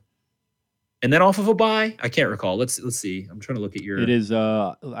home and then off of a bye. I can't recall. Let's see. I'm trying to look at your. It is.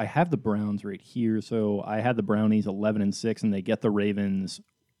 I have the Browns right here. So I had the Brownies 11-6, and they get the Ravens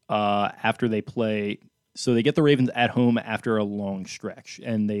after they play. So they get the Ravens at home after a long stretch,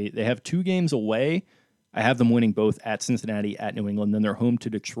 and they have 2 games away. I have them winning both at Cincinnati, at New England. Then they're home to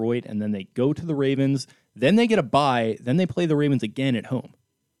Detroit, and then they go to the Ravens. Then they get a bye. Then they play the Ravens again at home.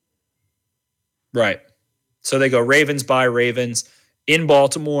 Right. So they go Ravens, bye, Ravens in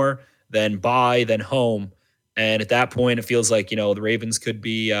Baltimore, then bye, then home. And at that point, it feels like, the Ravens could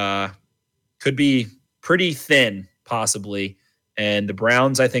be pretty thin, possibly. And the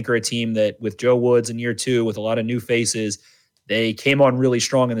Browns, I think, are a team that with Joe Woods in year 2, with a lot of new faces, they came on really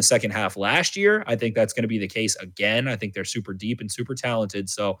strong in the second half last year. I think that's going to be the case again. I think they're super deep and super talented.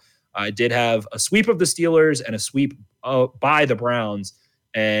 So I did have a sweep of the Steelers and a sweep by the Browns.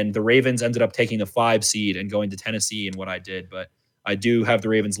 And the Ravens ended up taking the 5 seed and going to Tennessee in what I did. But I do have the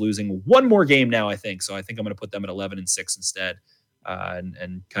Ravens losing one more game now, I think. So I think I'm going to put them at 11-6 instead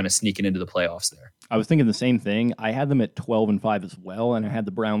and kind of sneaking into the playoffs there. I was thinking the same thing. I had them at 12-5 as well, and I had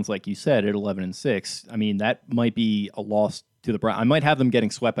the Browns, like you said, at 11-6. I mean, that might be a loss to the Browns. I might have them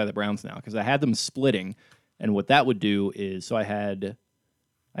getting swept by the Browns now because I had them splitting, and what that would do is, so I had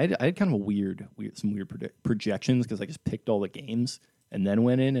kind of some weird projections because I just picked all the games and then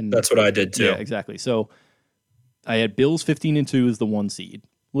went in and that's what I did too. Yeah, exactly. So I had Bills 15-2 as the 1 seed,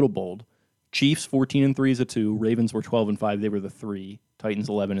 a little bold. Chiefs 14-3 as a 2. Ravens were 12-5. They were the 3. Titans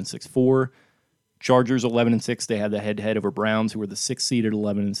 11-6, 4. Chargers 11-6. They had the head-to-head over Browns, who were the 6th seed at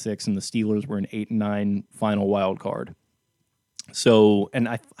 11-6, and the Steelers were an 8-9 final wild card. So, and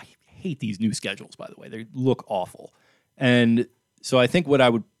I hate these new schedules, by the way. They look awful. And so I think what I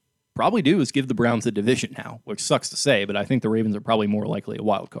would probably do is give the Browns the division now, which sucks to say, but I think the Ravens are probably more likely a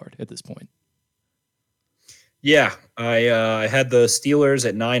wild card at this point. Yeah, I had the Steelers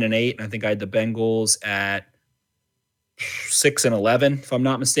at 9-8, and I think I had the Bengals at 6-11, if I'm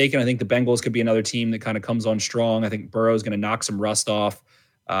not mistaken. I think the Bengals could be another team that kind of comes on strong. I think Burrow's going to knock some rust off,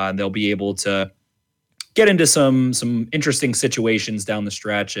 and they'll be able to get into some interesting situations down the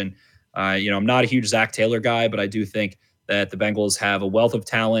stretch. And I'm not a huge Zach Taylor guy, but I do think that the Bengals have a wealth of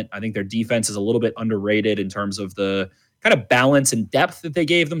talent. I think their defense is a little bit underrated in terms of the kind of balance and depth that they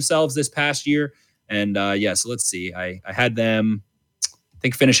gave themselves this past year. And so let's see. I had them, I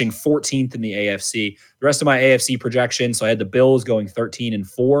think, finishing 14th in the AFC. The rest of my AFC projections, so I had the Bills going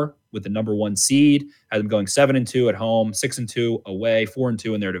 13-4 with the number 1 seed. Had them going 7-2 at home, 6-2 away,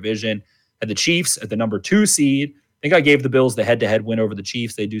 4-2 in their division. Had the Chiefs at the number 2 seed. I think I gave the Bills the head-to-head win over the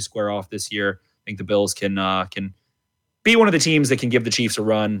Chiefs. They do square off this year. I think the Bills can be one of the teams that can give the Chiefs a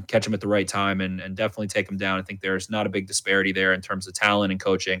run, catch them at the right time, and definitely take them down. I think there's not a big disparity there in terms of talent and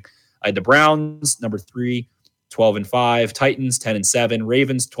coaching. I had the Browns, number 3, 12-5. Titans, 10-7.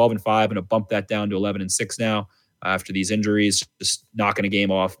 Ravens, 12-5. I'm going to bump that down to 11-6 now after these injuries. Just knocking a game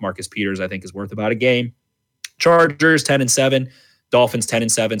off Marcus Peters, I think, is worth about a game. Chargers, 10-7. Dolphins,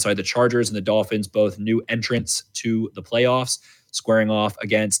 10-7. So I had the Chargers and the Dolphins, both new entrants to the playoffs, squaring off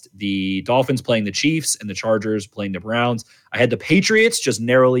against the Dolphins playing the Chiefs and the Chargers playing the Browns. I had the Patriots just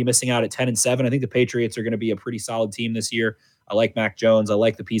narrowly missing out at 10-7. I think the Patriots are going to be a pretty solid team this year. I like Mac Jones. I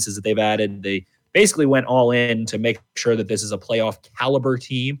like the pieces that they've added. They basically went all in to make sure that this is a playoff caliber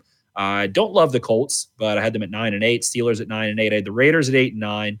team. I don't love the Colts, but I had them at 9-8. Steelers at 9-8. I had the Raiders at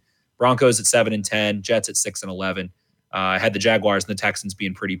 8-9. Broncos at 7-10. Jets at 6-11. I had the Jaguars and the Texans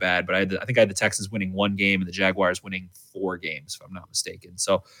being pretty bad, but I think I had the Texans winning 1 game and the Jaguars winning 4 games, if I'm not mistaken.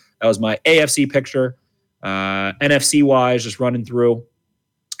 So that was my AFC picture. NFC-wise, just running through.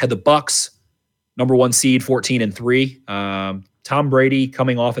 Had the Bucks, number 1 seed, 14-3. Tom Brady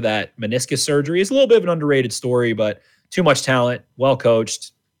coming off of that meniscus surgery is a little bit of an underrated story, but too much talent, well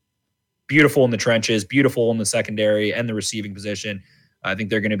coached, beautiful in the trenches, beautiful in the secondary and the receiving position. I think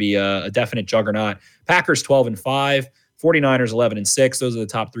they're going to be a definite juggernaut. Packers 12-5, 49ers 11-6. Those are the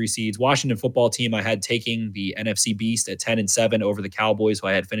top 3 seeds. Washington football team I had taking the NFC Beast at 10-7 over the Cowboys, who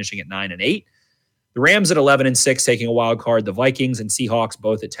I had finishing at 9-8. The Rams at 11-6, taking a wild card. The Vikings and Seahawks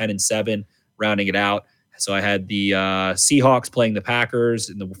both at 10-7, rounding it out. So I had the Seahawks playing the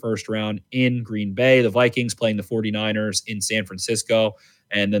Packers in the first round in Green Bay, the Vikings playing the 49ers in San Francisco,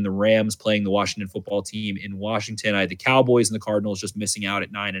 and then the Rams playing the Washington football team in Washington. I had the Cowboys and the Cardinals just missing out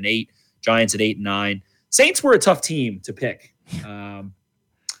at 9-8, Giants at 8-9. Saints were a tough team to pick.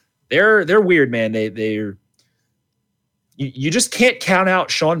 They're weird, man. You just can't count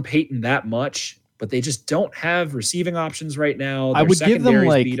out Sean Payton that much. But they just don't have receiving options right now. I would give them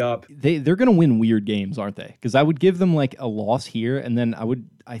like beat up. They're going to win weird games, aren't they? Because I would give them like a loss here, and then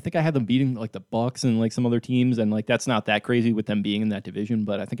I think I had them beating like the Bucks and like some other teams, and like that's not that crazy with them being in that division.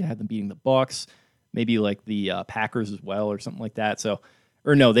 But I think I had them beating the Bucks, maybe like the Packers as well, or something like that. So,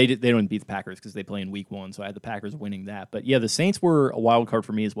 or no, they don't beat the Packers because they play in Week 1. So I had the Packers winning that. But yeah, the Saints were a wild card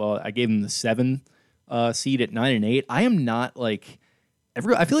for me as well. I gave them the 7 seed at 9-8. I am not like.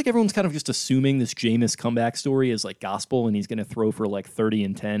 I feel like everyone's kind of just assuming this Jameis comeback story is like gospel, and he's going to throw for like 30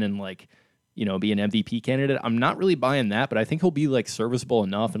 and 10 and like be an MVP candidate. I'm not really buying that, but I think he'll be like serviceable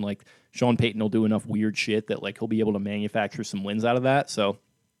enough, and like Sean Payton will do enough weird shit that like he'll be able to manufacture some wins out of that. So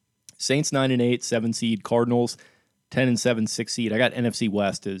Saints 9-8, 7 seed, Cardinals 10-7, 6 seed. I got NFC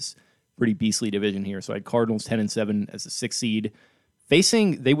West as pretty beastly division here. So I had Cardinals 10-7 as a 6 seed.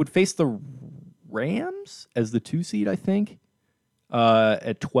 They would face the Rams as the 2 seed, I think,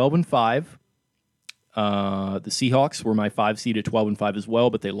 at 12-5. The Seahawks were my 5 seed at 12-5 as well,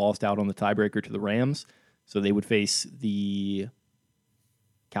 but they lost out on the tiebreaker to the Rams. So they would face the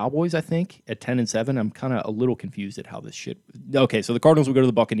Cowboys, I think, at 10-7. I'm kind of a little confused at how this shit. Okay, so the Cardinals would go to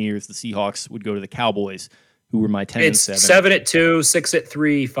the Buccaneers. The Seahawks would go to the Cowboys, who were my 10-7. It's 7-2,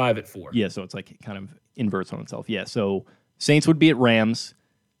 6-3, 5-4. Yeah, so it's like kind of inverts on itself. Yeah, so Saints would be at Rams.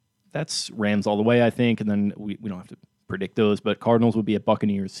 That's Rams all the way, I think, and then we don't have to predict those, but Cardinals would be at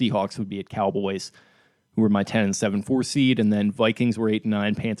Buccaneers. Seahawks would be at Cowboys, who were my 10-7 4 seed, and then Vikings were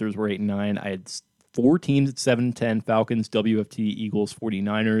 8-9, Panthers were 8-9. I had 4 teams at 7-10: Falcons, WFT, Eagles,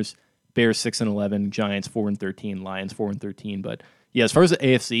 49ers, Bears 6-11, Giants 4-13, Lions 4-13. But yeah, as far as the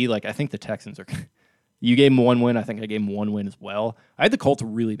AFC, like I think the Texans are. You gave them 1 win. I think I gave them 1 win as well. I had the Colts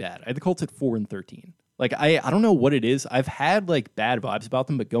really bad. I had the Colts at 4-13. Like I don't know what it is. I've had like bad vibes about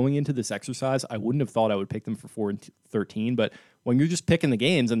them, but going into this exercise, I wouldn't have thought I would pick them for 4-13. But when you're just picking the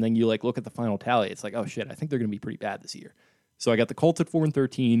games and then you like look at the final tally, it's like, oh shit, I think they're going to be pretty bad this year. So I got the Colts at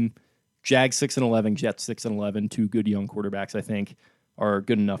 4-13, Jags 6-11, Jets 6-11. 2 good young quarterbacks, I think, are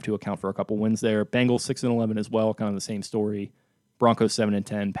good enough to account for a couple wins there. Bengals 6-11 as well, kind of the same story. Broncos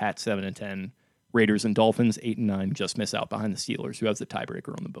 7-10, Pats 7-10. Raiders and Dolphins 8-9, just miss out behind the Steelers, who has the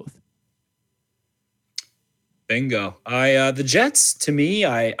tiebreaker on them both. Bingo. The Jets, to me,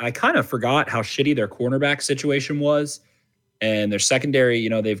 I kind of forgot how shitty their cornerback situation was. And their secondary,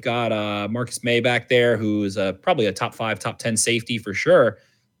 they've got Marcus May back there, who is probably a top 5, top 10 safety for sure.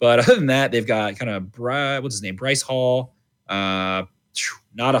 But other than that, they've got kind of, Bryce Hall. Not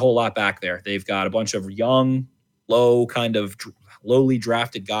a whole lot back there. They've got a bunch of young, lowly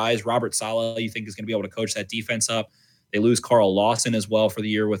drafted guys. Robert Saleh, you think, is going to be able to coach that defense up. They lose Carl Lawson as well for the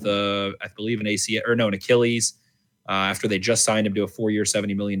year with an Achilles. After they just signed him to a 4-year,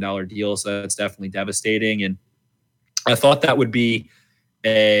 $70 million deal. So that's definitely devastating. And I thought that would be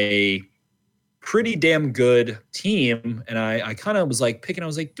a pretty damn good team. And I kind of was like picking, I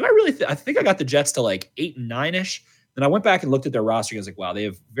was like, do I really, I think I got the Jets to like 8-9-ish. Then I went back and looked at their roster. I was like, wow, they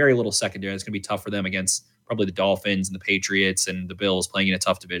have very little secondary. It's going to be tough for them against probably the Dolphins and the Patriots and the Bills playing in a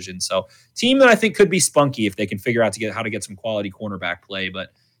tough division. So team that I think could be spunky if they can figure out how to get some quality cornerback play, but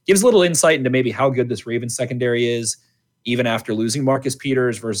gives a little insight into maybe how good this Ravens secondary is, even after losing Marcus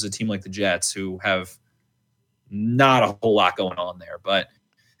Peters versus a team like the Jets, who have not a whole lot going on there. But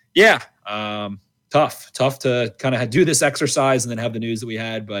yeah, tough to kind of do this exercise and then have the news that we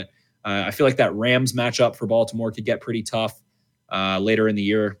had. But I feel like that Rams matchup for Baltimore could get pretty tough later in the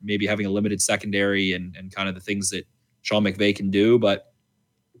year, maybe having a limited secondary and kind of the things that Sean McVay can do. But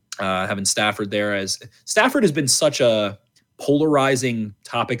having Stafford there, as Stafford has been such a polarizing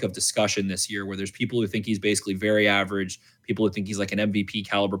topic of discussion this year, where there's people who think he's basically very average, people who think he's like an MVP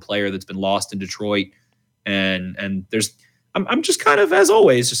caliber player that's been lost in Detroit. And I'm just kind of, as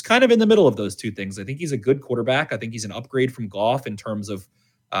always, just kind of in the middle of those two things. I think he's a good quarterback. I think he's an upgrade from Goff in terms of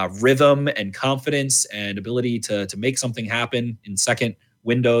rhythm and confidence and ability to make something happen in second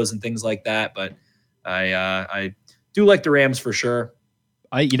windows and things like that. But I do like the Rams for sure.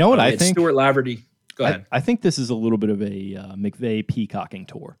 I think Stuart Laverty. Go ahead. I think this is a little bit of a McVay peacocking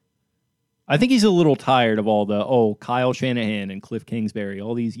tour. I think he's a little tired of all the, Kyle Shanahan and Cliff Kingsbury,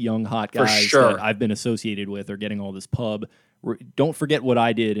 all these young hot guys that I've been associated with are getting all this pub. Don't forget what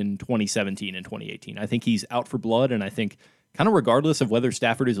I did in 2017 and 2018. I think he's out for blood, and I think kind of regardless of whether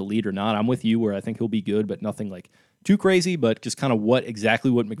Stafford is a lead or not, I'm with you where I think he'll be good, but nothing like too crazy, but just kind of what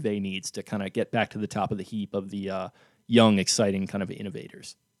McVay needs to kind of get back to the top of the heap of the young, exciting kind of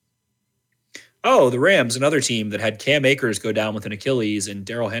innovators. Oh, the Rams, another team that had Cam Akers go down with an Achilles, and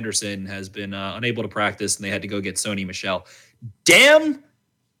Darrell Henderson has been unable to practice, and they had to go get Sony Michel. Damn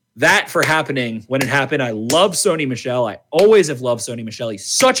that for happening when it happened. I love Sony Michel. I always have loved Sony Michel. He's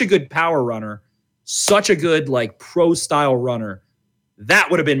such a good power runner, such a good like pro-style runner. That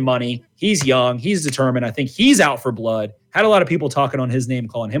would have been money. He's young. He's determined. I think he's out for blood. Had a lot of people talking on his name,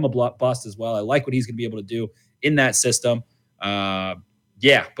 calling him a bust as well. I like what he's going to be able to do in that system.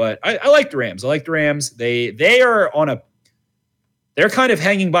 Yeah, but I like the Rams. I like the Rams. They are they're kind of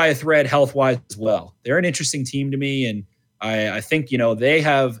hanging by a thread health-wise as well. They're an interesting team to me, and I think,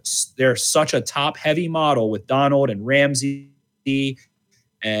 they're such a top-heavy model with Donald and Ramsey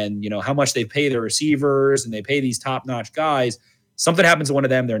and, how much they pay their receivers and they pay these top-notch guys. something happens to one of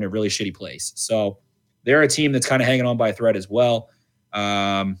them, they're in a really shitty place. So they're a team that's kind of hanging on by a thread as well.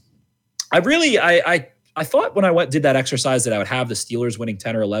 I thought when I did that exercise that I would have the Steelers winning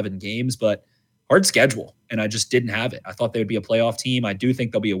 10 or 11 games, but hard schedule, and I just didn't have it. I thought they would be a playoff team. I do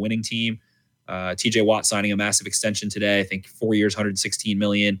think they'll be a winning team. TJ Watt signing a massive extension today. I think 4 years, $116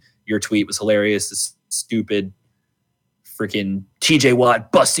 million. Your tweet was hilarious. This stupid freaking TJ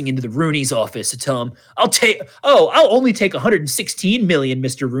Watt busting into the Rooney's office to tell him, I'll only take $116 million,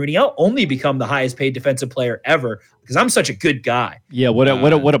 Mr. Rooney. I'll only become the highest paid defensive player ever because I'm such a good guy. Yeah, what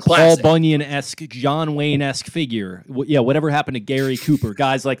a Paul Bunyan-esque, John Wayne-esque figure. Whatever happened to Gary Cooper,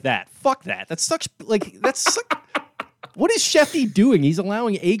 guys like that. Fuck that. That's such what is Shefty doing? He's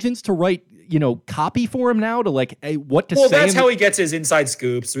allowing agents to write, copy for him now to what to say. Well, that's how he gets his inside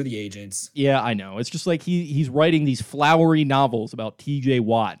scoops through the agents. Yeah, I know. It's just like he's writing these flowery novels about TJ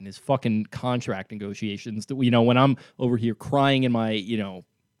Watt and his fucking contract negotiations that, when I'm over here crying in my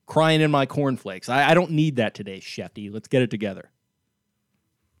cornflakes. I don't need that today, Shefty. Let's get it together.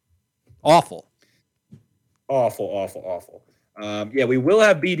 Awful. We will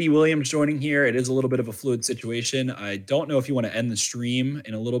have BD Williams joining here. It is a little bit of a fluid situation. I don't know if you want to end the stream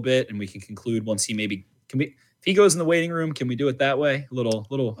in a little bit and we can conclude once if he goes in the waiting room, can we do it that way? A little.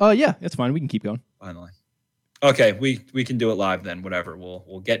 Yeah, it's fine. We can keep going. Finally. Okay, we can do it live then. Whatever.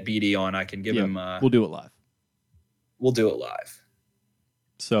 We'll get BD on. I can give him. We'll do it live. We'll do it live.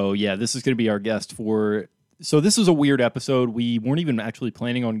 So yeah, this is going to be our guest for. So this is a weird episode. We weren't even actually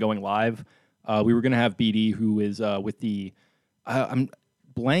planning on going live. We were going to have BD, who is with the. I'm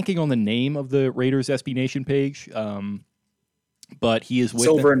blanking on the name of the Raiders SB Nation page, but he is with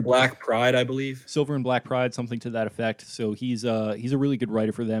Silver and Black Pride, I believe. Silver and Black Pride, something to that effect. So he's a really good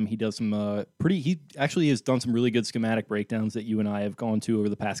writer for them. He does some he actually has done some really good schematic breakdowns that you and I have gone to over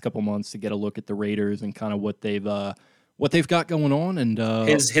the past couple months to get a look at the Raiders and kind of what they've got going on. And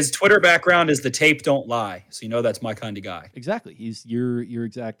his Twitter background is the tape don't lie, so that's my kind of guy. Exactly, he's your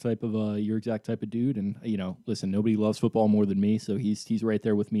exact type of dude. And listen, nobody loves football more than me, so he's right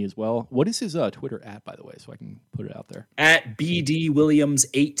there with me as well. What is his Twitter at, by the way, so I can put it out there? At BD Williams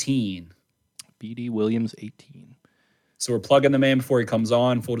 18. BD Williams 18. So we're plugging the man before he comes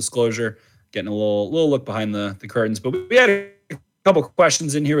on. Full disclosure, getting a little look behind the curtains, but we had a couple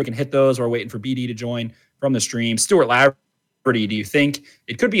questions in here. We can hit those. We're waiting for BD to join from the stream. Stuart Laverty, do you think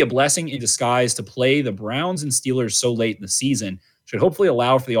it could be a blessing in disguise to play the Browns and Steelers so late in the season? Should hopefully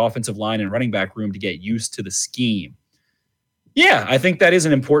allow for the offensive line and running back room to get used to the scheme. Yeah, I think that is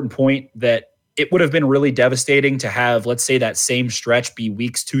an important point, that it would have been really devastating to have, let's say, that same stretch be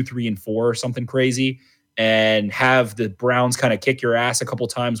weeks 2, 3, and 4 or something crazy, and have the Browns kind of kick your ass a couple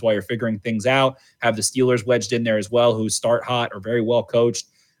times while you're figuring things out. Have the Steelers wedged in there as well, who start hot, are very well coached.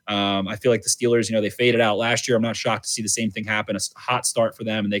 I feel like the Steelers, they faded out last year. I'm not shocked to see the same thing happen, a hot start for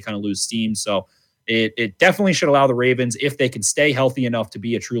them, and they kind of lose steam. So it definitely should allow the Ravens, if they can stay healthy enough to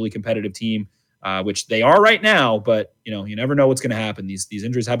be a truly competitive team, which they are right now. But, you never know what's going to happen. These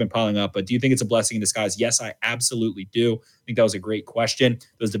injuries have been piling up. But do you think it's a blessing in disguise? Yes, I absolutely do. I think that was a great question.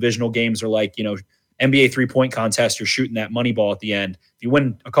 Those divisional games are like, NBA three-point contest. You're shooting that money ball at the end. If you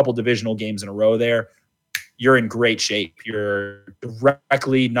win a couple divisional games in a row there, you're in great shape. You're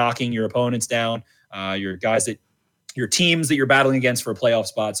directly knocking your opponents down. Your teams that you're battling against for a playoff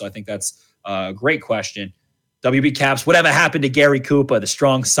spot. So I think that's a great question. WB Caps, whatever happened to Gary Cooper, the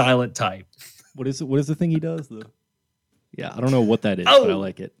strong silent type? What is the thing he does? Yeah, I don't know what that is, but I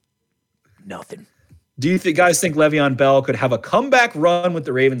like it. Nothing. Do you guys think Le'Veon Bell could have a comeback run with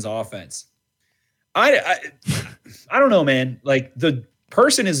the Ravens offense? I don't know, man. Like, the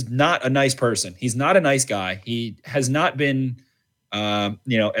person is not a nice person. He's not a nice guy. He has not been, I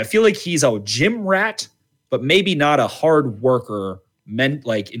feel like he's a gym rat, but maybe not a hard worker,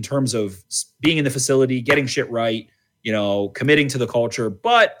 in terms of being in the facility, getting shit right, committing to the culture.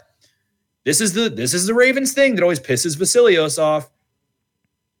 But this is the Ravens thing that always pisses Vasilios off.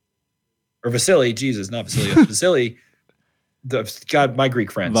 Or Vasily, Jesus, not Vasilios. Vasily, my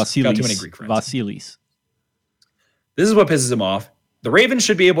Greek friends. Vasilis. Got too many Greek friends. Vasilis. This is what pisses him off. The Ravens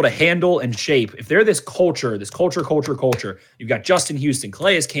should be able to handle and shape. If they're this culture, you've got Justin Houston,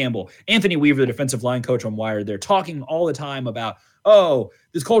 Calais Campbell, Anthony Weaver, the defensive line coach on Wired. They're talking all the time about,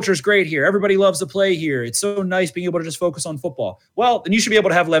 this culture is great here. Everybody loves to play here. It's so nice being able to just focus on football. Well, then you should be able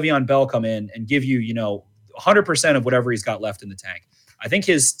to have Le'Veon Bell come in and give you, 100% of whatever he's got left in the tank. I think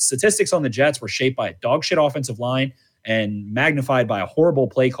his statistics on the Jets were shaped by a dog shit offensive line and magnified by a horrible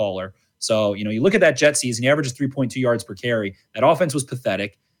play caller. So, you look at that Jet season, he averages 3.2 yards per carry. That offense was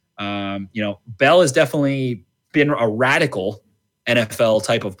pathetic. Bell has definitely been a radical NFL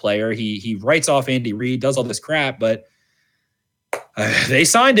type of player. He writes off Andy Reid, does all this crap, but They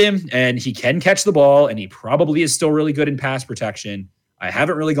signed him, and he can catch the ball, and he probably is still really good in pass protection. I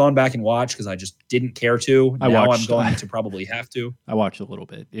haven't really gone back and watched because I just didn't care to. I'm going to probably have to. I watched a little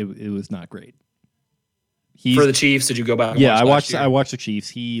bit. It was not great. For the Chiefs, did you go back? Yeah, I watched the Chiefs.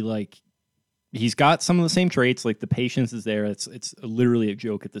 He's got some of the same traits. Like the patience is there. It's literally a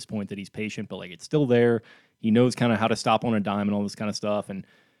joke at this point that he's patient, but like it's still there. He knows kind of how to stop on a dime and all this kind of stuff. And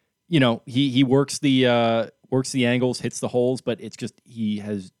he works the angles, hits the holes, but it's just he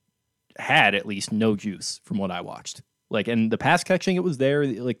has had at least no juice from what I watched. Like, and the pass catching, it was there.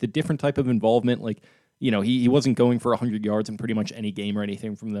 Like the different type of involvement, like, he wasn't going for 100 yards in pretty much any game or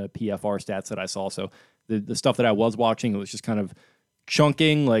anything from the PFR stats that I saw. So the stuff that I was watching, it was just kind of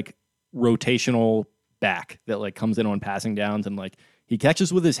chunking, like rotational back that like comes in on passing downs, and like he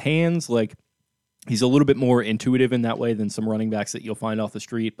catches with his hands. Like he's a little bit more intuitive in that way than some running backs that you'll find off the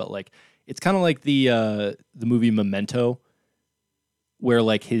street. But like it's kind of like the movie Memento, where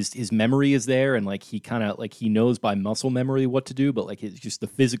like his memory is there, and like he kind of like he knows by muscle memory what to do, but like it's just the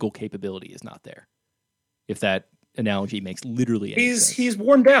physical capability is not there. If that analogy makes literally any sense. He's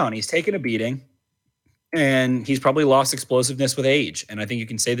worn down. He's taken a beating, and he's probably lost explosiveness with age. And I think you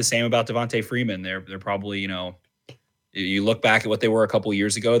can say the same about Devontae Freeman. They're probably, you look back at what they were a couple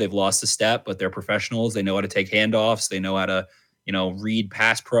years ago, they've lost a step, but they're professionals. They know how to take handoffs. They know how to, read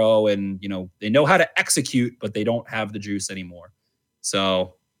pass pro, and, they know how to execute, but they don't have the juice anymore.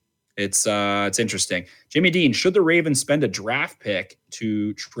 So it's interesting. Jimmy Dean, should the Ravens spend a draft pick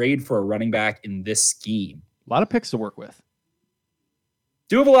to trade for a running back in this scheme? A lot of picks to work with.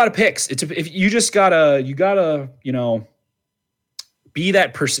 Do have a lot of picks. If you just gotta, be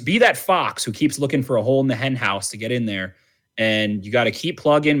that fox who keeps looking for a hole in the hen house to get in there, and you got to keep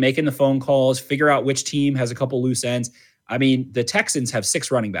plugging, making the phone calls, figure out which team has a couple loose ends. I mean, the Texans have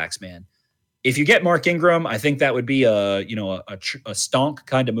 6 running backs, man. If you get Mark Ingram, I think that would be a stonk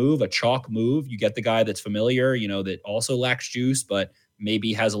kind of move, a chalk move. You get the guy that's familiar, that also lacks juice, but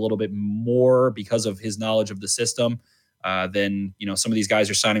maybe has a little bit more because of his knowledge of the system than, some of these guys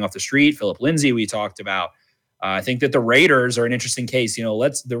are signing off the street. Philip Lindsay, we talked about. I think that the Raiders are an interesting case.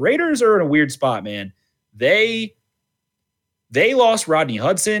 The Raiders are in a weird spot, man. They lost Rodney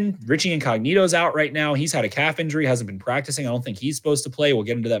Hudson. Richie Incognito's out right now. He's had a calf injury, hasn't been practicing. I don't think he's supposed to play. We'll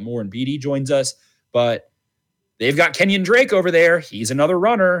get into that more when BD joins us. But they've got Kenyon Drake over there. He's another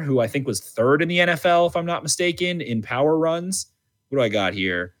runner who I think was 3rd in the NFL, if I'm not mistaken, in power runs. What do I got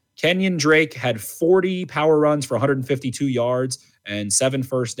here? Kenyon Drake had 40 power runs for 152 yards and 7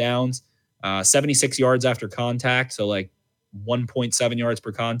 first downs, 76 yards after contact. So like 1.7 yards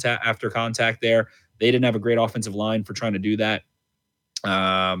per contact after contact there. They didn't have a great offensive line for trying to do that.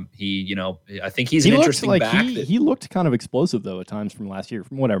 I think he's an interesting back. He looked kind of explosive though at times from last year.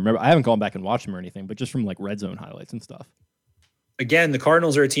 From what I remember, I haven't gone back and watched him or anything, but just from like red zone highlights and stuff. Again, the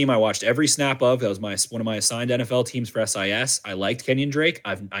Cardinals are a team I watched every snap of. That was one of my assigned NFL teams for SIS. I liked Kenyon Drake.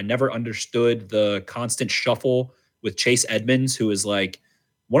 I never understood the constant shuffle with Chase Edmonds, who is like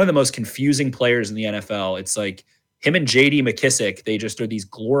one of the most confusing players in the NFL. It's like him and J.D. McKissick, they just are these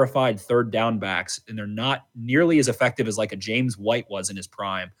glorified third down backs, and they're not nearly as effective as like a James White was in his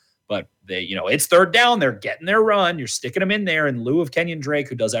prime. But they, it's third down. They're getting their run. You're sticking them in there in lieu of Kenyon Drake,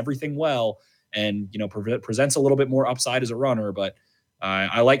 who does everything well and, presents a little bit more upside as a runner. But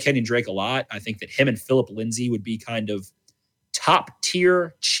I like Kenyon Drake a lot. I think that him and Philip Lindsay would be kind of top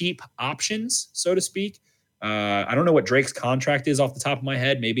tier cheap options, so to speak. I don't know what Drake's contract is off the top of my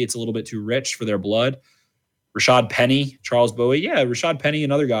head. Maybe it's a little bit too rich for their blood. Rashad Penny, Charles Bowie. Yeah, Rashad Penny,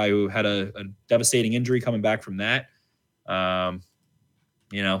 another guy who had a devastating injury coming back from that.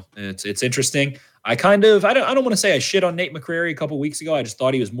 It's interesting. I don't want to say I shit on Nate McCrary a couple weeks ago. I just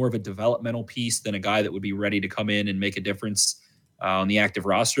thought he was more of a developmental piece than a guy that would be ready to come in and make a difference on the active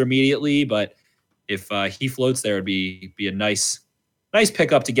roster immediately. But if he floats there, it'd be a nice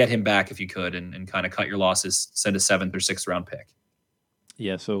pickup to get him back if you could and kind of cut your losses, send a 7th or 6th round pick.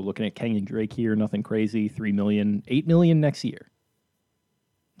 Yeah, so looking at Kenyon Drake here, nothing crazy. $3 million, $8 million next year.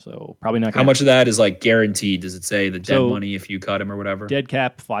 So probably not. How much of that is like guaranteed? Does it say the dead money if you cut him or whatever? Dead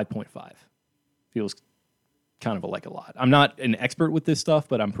cap 5.5. Feels kind of like a lot. I'm not an expert with this stuff,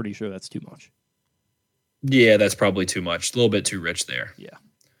 but I'm pretty sure that's too much. Yeah, that's probably too much. A little bit too rich there. Yeah.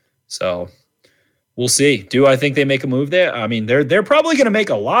 So we'll see. Do I think they make a move there? I mean, they're probably going to make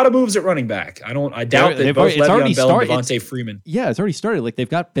a lot of moves at running back. I doubt that both Le'Veon Bell and Devontae Freeman. Yeah, it's already started. Like they've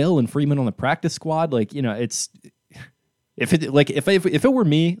got Bell and Freeman on the practice squad. Like it's if it were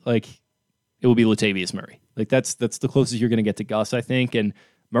me, like it would be Latavius Murray. Like that's the closest you're going to get to Gus, I think. And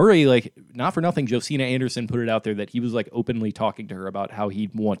Murray, like not for nothing, Josina Anderson put it out there that he was like openly talking to her about how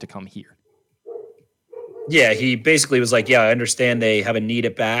he'd want to come here. Yeah, he basically was like, yeah, I understand they have a need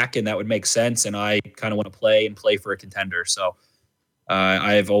at back, and that would make sense, and I kind of want to play for a contender. So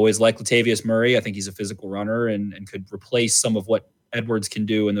I've always liked Latavius Murray. I think he's a physical runner and could replace some of what Edwards can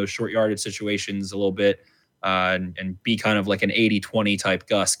do in those short yardage situations a little bit, and be kind of like an 80-20 type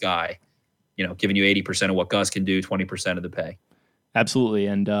Gus guy, giving you 80% of what Gus can do, 20% of the pay. Absolutely.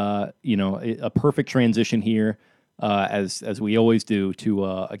 And, a perfect transition here, as we always do, to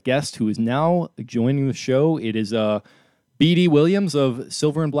a guest who is now joining the show. It is BD Williams of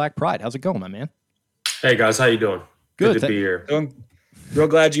Silver and Black Pride. How's it going, my man? Hey, guys. How you doing? Good to be here. Real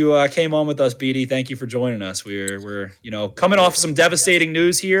glad you came on with us, BD. Thank you for joining us. We're coming off some devastating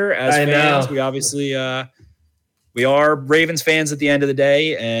news here as fans. We obviously we are Ravens fans at the end of the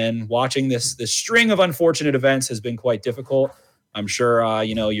day, and watching this string of unfortunate events has been quite difficult. I'm sure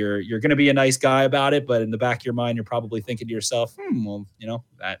you're going to be a nice guy about it, but in the back of your mind, you're probably thinking to yourself,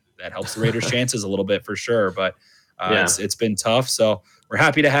 that helps the Raiders' chances a little bit for sure. But it's been tough. So we're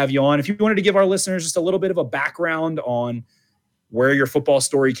happy to have you on. If you wanted to give our listeners just a little bit of a background on where your football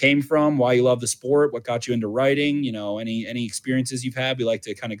story came from, why you love the sport, what got you into writing, any experiences you've had, we like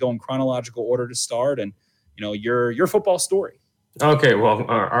to kind of go in chronological order to start, and your football story. Okay, well,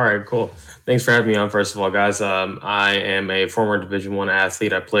 all right, cool. Thanks for having me on. First of all, guys, I am a former Division I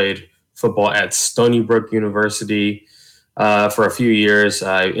athlete. I played football at Stony Brook University for a few years.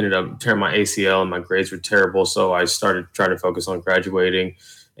 I ended up tearing my ACL, and my grades were terrible, so I started trying to focus on graduating.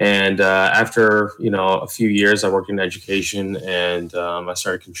 And after, a few years, I worked in education, and I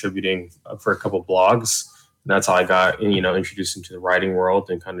started contributing for a couple blogs. And that's how I got, introduced into the writing world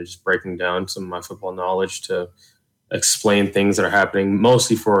and kind of just breaking down some of my football knowledge to explain things that are happening,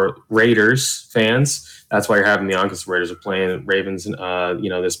 mostly for Raiders fans. That's why you're having me on, because the Raiders are playing Ravens,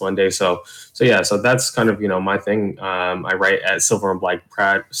 this Monday. So that's kind of, my thing. I write at Silver and Black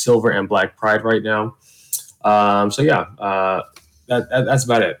Pride right now. That's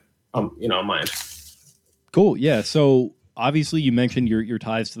about it. On mine. Cool. Yeah. So obviously you mentioned your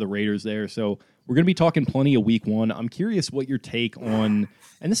ties to the Raiders there. So we're going to be talking plenty of week one. I'm curious what your take on,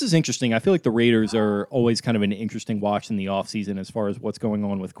 and this is interesting. I feel like the Raiders are always kind of an interesting watch in the offseason as far as what's going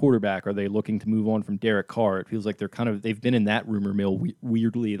on with quarterback. Are they looking to move on from Derek Carr? It feels like they've been in that rumor mill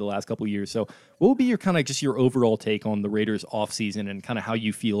weirdly the last couple of years. So what would be your overall take on the Raiders offseason and kind of how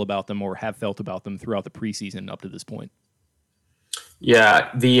you feel about them or have felt about them throughout the preseason up to this point? Yeah,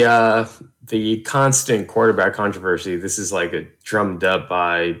 the constant quarterback controversy, this is like drummed up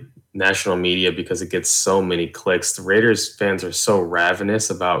by national media because it gets so many clicks. The Raiders fans are so ravenous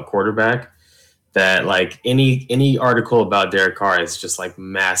about quarterback that like any article about Derek Carr is just like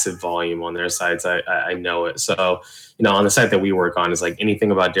massive volume on their sites. I know it. So, on the site that we work on is like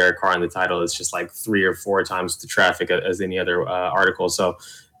anything about Derek Carr in the title is just like 3 or 4 times the traffic as any other article. So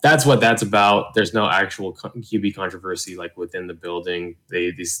that's what that's about. There's no actual QB controversy like within the building.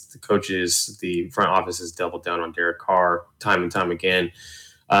 The coaches, the front office has doubled down on Derek Carr time and time again.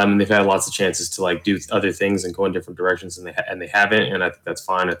 And they've had lots of chances to like do other things and go in different directions, and they haven't. And I think that's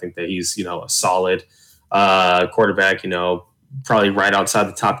fine. I think that he's a solid quarterback. Probably right outside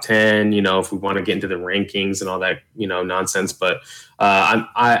the top 10. If we want to get into the rankings and all that nonsense. But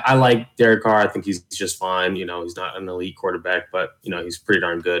I like Derek Carr. I think he's just fine. He's not an elite quarterback, but he's pretty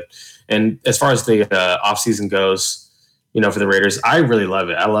darn good. And as far as the offseason goes, for the Raiders, I really love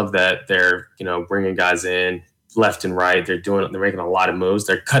it. I love that they're bringing guys in left and right. They're making a lot of moves.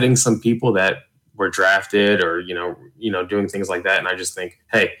 They're cutting some people that were drafted or, doing things like that. And I just think,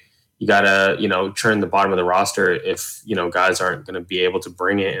 hey, you got to, churn the bottom of the roster. If, guys aren't going to be able to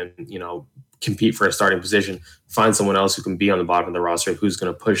bring it and, compete for a starting position, find someone else who can be on the bottom of the roster, who's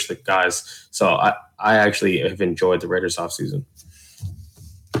going to push the guys. So I actually have enjoyed the Raiders offseason.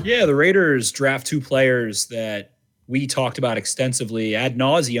 Yeah. The Raiders draft 2 players that we talked about extensively ad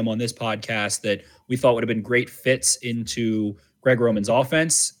nauseum on this podcast that we thought would have been great fits into Greg Roman's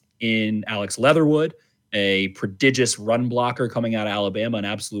offense in Alex Leatherwood, a prodigious run blocker coming out of Alabama, an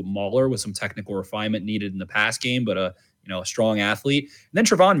absolute mauler with some technical refinement needed in the pass game, but a strong athlete. And then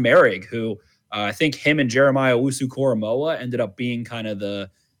Trevon Merrick, who I think him and Jeremiah Owusu-Koramoah ended up being kind of the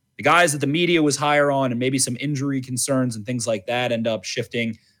guys that the media was higher on, and maybe some injury concerns and things like that end up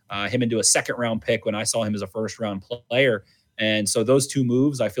shifting him into a second-round pick when I saw him as a first-round player. And so those 2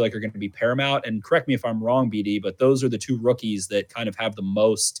 moves I feel like are going to be paramount. And correct me if I'm wrong, BD, but those are the 2 rookies that kind of have the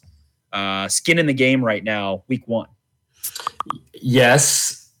most skin in the game right now, week 1.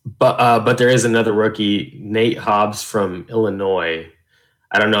 Yes, but there is another rookie, Nate Hobbs from Illinois.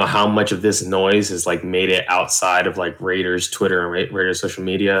 I don't know how much of this noise has like made it outside of like Raiders Twitter and Raiders social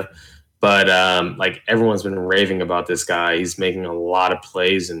media, but like everyone's been raving about this guy. He's making a lot of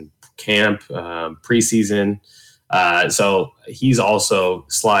plays and camp, preseason. So he's also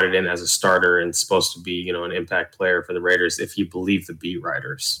slotted in as a starter and supposed to be, an impact player for the Raiders if you believe the beat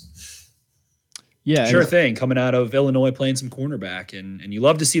writers. Yeah, sure thing. Coming out of Illinois, playing some cornerback, and you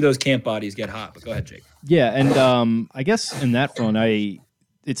love to see those camp bodies get hot. But go ahead, Jake. Yeah, and I guess in that front,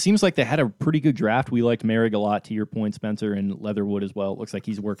 it seems like they had a pretty good draft. We liked Merrick a lot, to your point, Spencer, and Leatherwood as well. It looks like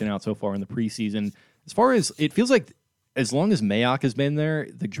he's working out so far in the preseason. As far as it feels like, as long as Mayock has been there,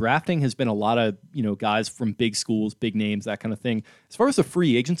 the drafting has been a lot of guys from big schools, big names, that kind of thing. As far as the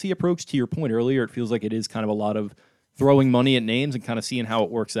free agency approach, to your point earlier, it feels like it is kind of a lot of throwing money at names and kind of seeing how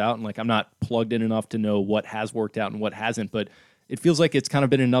it works out. And I'm not plugged in enough to know what has worked out and what hasn't, but it feels like it's kind of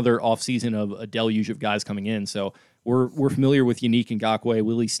been another offseason of a deluge of guys coming in. So we're familiar with Unique Ngakoue,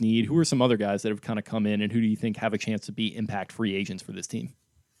 Willie Snead. Who are some other guys that have kind of come in, and who do you think have a chance to be impact free agents for this team?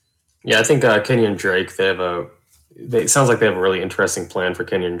 Yeah, I think Kenyon Drake, it sounds like they have a really interesting plan for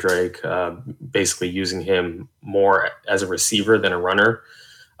Kenyon Drake, basically using him more as a receiver than a runner.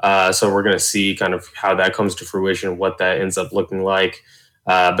 So we're going to see kind of how that comes to fruition, what that ends up looking like.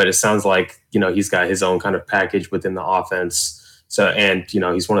 But it sounds like, he's got his own kind of package within the offense. So, and,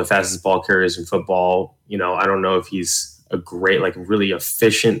 he's one of the fastest ball carriers in football. I don't know if he's a great, really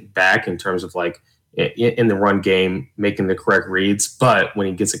efficient back in terms of in the run game, making the correct reads. But when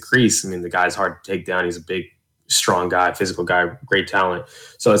he gets a crease, the guy's hard to take down. He's a big, strong guy, physical guy, great talent.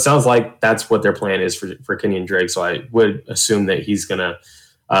 So it sounds like that's what their plan is for Kenyon Drake. So I would assume that he's going to,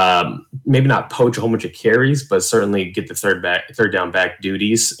 maybe not poach a whole bunch of carries, but certainly get the third down back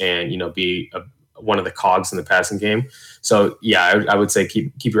duties and, be one of the cogs in the passing game. So yeah, I would say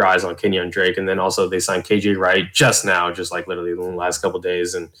keep your eyes on Kenyon Drake. And then also they signed KJ Wright just now, just literally in the last couple of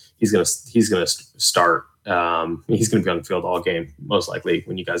days. And he's going to start. He's going to be on the field all game, most likely,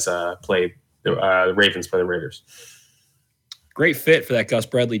 when you guys play the Ravens play the Raiders. Great fit for that Gus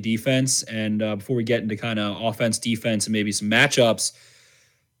Bradley defense. And before we get into kind of offense, defense, and maybe some matchups,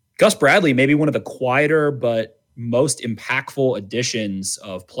 Gus Bradley may be one of the quieter but most impactful additions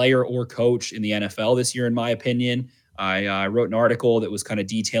of player or coach in the NFL this year, in my opinion. I wrote an article that was kind of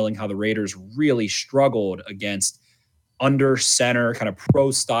detailing how the Raiders really struggled against under center kind of pro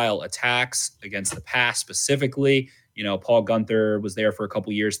style attacks against the pass specifically. Paul Gunther was there for a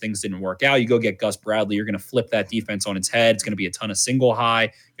couple years. Things didn't work out. You go get Gus Bradley, you're going to flip that defense on its head. It's going to be a ton of single high,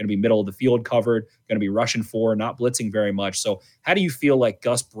 going to be middle of the field covered, going to be rushing for, not blitzing very much. So how do you feel like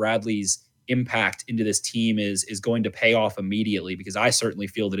Gus Bradley's impact into this team is going to pay off immediately? Because I certainly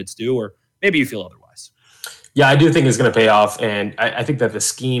feel that it's due, or maybe you feel otherwise. Yeah, I do think it's going to pay off. And I think that the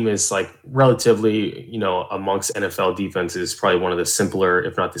scheme is relatively, amongst NFL defenses, probably one of the simpler,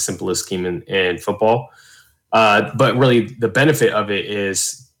 if not the simplest scheme in football. But really the benefit of it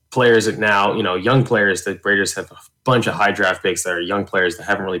is players that now, young players, the Raiders have a bunch of high draft picks that are young players that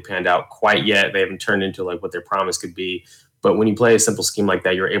haven't really panned out quite yet. They haven't turned into what their promise could be. But when you play a simple scheme like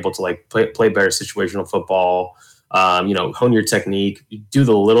that, you're able to play better situational football, hone your technique, do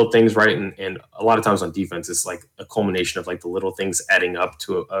the little things right. And a lot of times on defense, it's a culmination of the little things adding up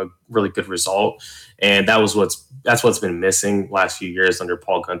to a really good result. And that's what's been missing last few years under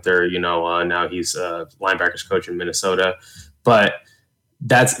Paul Gunther. Now he's a linebackers coach in Minnesota, but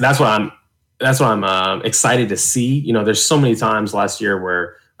that's what I'm excited to see. There's so many times last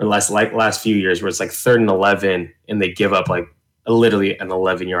year last few years where it's 3rd and 11 and they give up literally an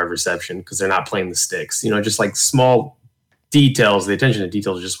 11-yard reception because they're not playing the sticks, just small details. The attention to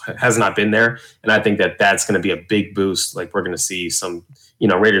detail just has not been there. And I think that that's going to be a big boost. We're going to see some,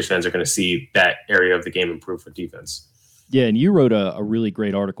 Raiders fans are going to see that area of the game improve for defense. Yeah, and you wrote a really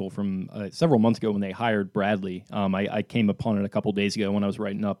great article from several months ago when they hired Bradley. I came upon it a couple days ago when I was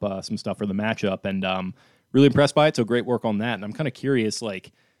writing up some stuff for the matchup, and really impressed by it. So great work on that. And I'm kind of curious,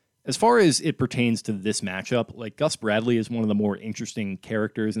 as far as it pertains to this matchup, Gus Bradley is one of the more interesting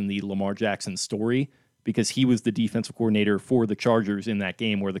characters in the Lamar Jackson story because he was the defensive coordinator for the Chargers in that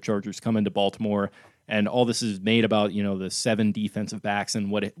game where the Chargers come into Baltimore, and all this is made about, the 7 defensive backs and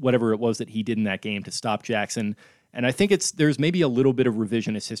whatever it was that he did in that game to stop Jackson. And I think there's maybe a little bit of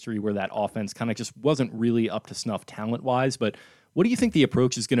revisionist history where that offense kind of just wasn't really up to snuff talent-wise, but what do you think the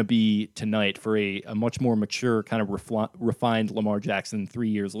approach is going to be tonight for a much more mature, kind of refined Lamar Jackson 3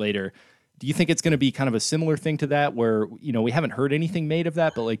 years later? Do you think it's going to be kind of a similar thing to that where, we haven't heard anything made of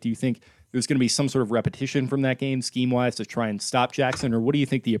that, but do you think there's going to be some sort of repetition from that game scheme-wise to try and stop Jackson, or what do you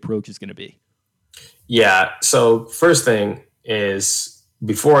think the approach is going to be? Yeah, so first thing is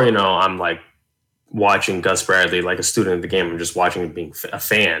before, I'm watching Gus Bradley like a student of the game, I'm just watching him being a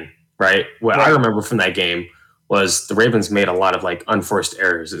fan, right? What I remember from that game was the Ravens made a lot of unforced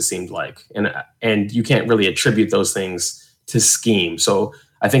errors, it seemed like. And you can't really attribute those things to scheme. So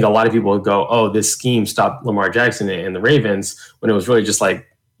I think a lot of people would go, oh, this scheme stopped Lamar Jackson and the Ravens, when it was really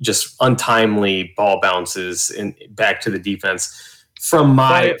just untimely ball bounces and back to the defense from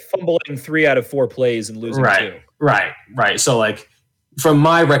my fumbling 3 out of 4 plays and losing 2. Right. So like from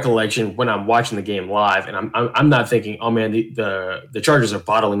my recollection, when I'm watching the game live, and I'm not thinking, oh man, the Chargers are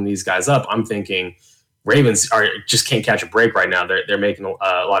bottling these guys up. I'm thinking Ravens just can't catch a break right now. They're making a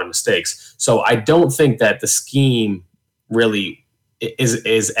lot of mistakes. So I don't think that the scheme really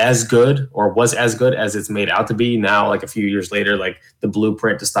is as good or was as good as it's made out to be now, like a few years later, like the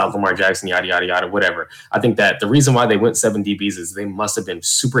blueprint to stop Lamar Jackson, yada, yada, yada, whatever. I think that the reason why they went 7 DBs is they must have been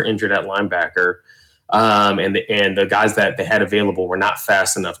super injured at linebacker. And the guys that they had available were not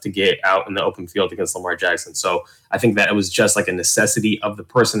fast enough to get out in the open field against Lamar Jackson. So I think that it was just like a necessity of the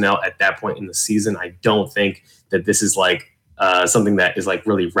personnel at that point in the season. I don't think that this is like something that is like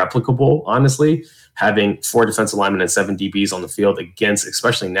really replicable, honestly. Having 4 defensive linemen and 7 DBs on the field against,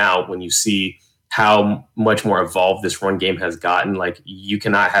 especially now when you see how much more evolved this run game has gotten. Like, you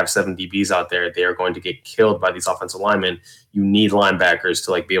cannot have 7 DBs out there. They are going to get killed by these offensive linemen. You need linebackers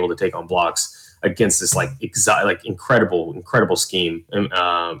to like be able to take on blocks against this like incredible scheme and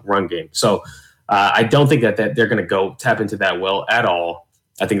run game. So I don't think that they're going to go tap into that well at all.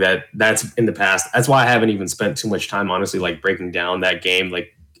 I think that that's in the past. That's why I haven't even spent too much time, honestly, like breaking down that game,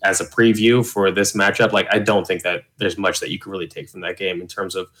 like as a preview for this matchup. Like, I don't think that there's much that you can really take from that game in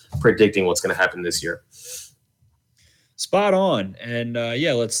terms of predicting what's going to happen this year. Spot on. And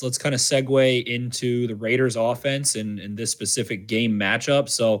let's kind of segue into the Raiders offense and this specific game matchup.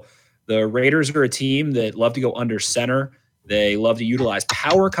 So the Raiders are a team that love to go under center. They love to utilize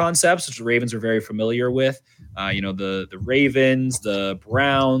power concepts, which the Ravens are very familiar with. The Ravens, the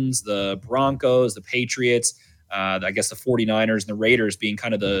Browns, the Broncos, the Patriots, I guess the 49ers and the Raiders being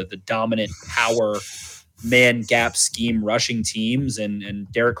kind of the dominant power man gap scheme rushing teams,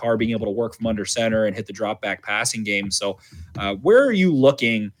 and Derek Carr being able to work from under center and hit the drop back passing game. So where are you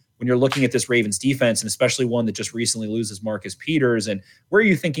looking when you're looking at this Ravens defense, and especially one that just recently loses Marcus Peters? And where are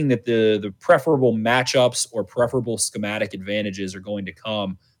you thinking that the preferable matchups or preferable schematic advantages are going to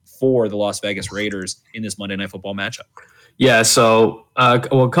come for the Las Vegas Raiders in this Monday Night Football matchup? Yeah, so a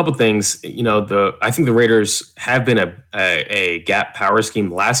couple things. I think the Raiders have been a gap power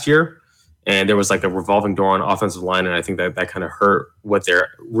scheme last year, and there was like a revolving door on offensive line, and I think that kind of hurt what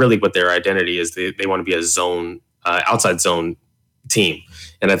their identity is. They want to be a zone, outside zone team.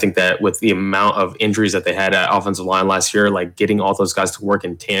 And I think that with the amount of injuries that they had at offensive line last year, like getting all those guys to work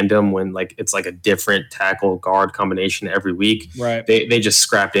in tandem when like it's like a different tackle guard combination every week, right? They just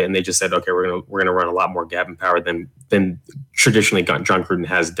scrapped it and they just said, okay, we're gonna run a lot more gap and power than traditionally John Gruden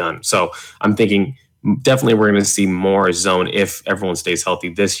has done. So I'm thinking definitely we're going to see more zone if everyone stays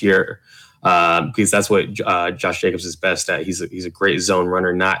healthy this year. Because that's what Josh Jacobs is best at. He's a great zone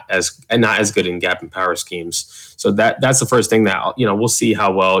runner, not as good in gap and power schemes. So that's the first thing that we'll see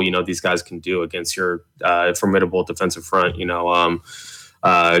how well these guys can do against your formidable defensive front.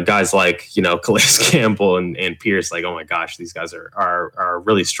 Guys like Calais Campbell and Pierce. Like, oh my gosh, these guys are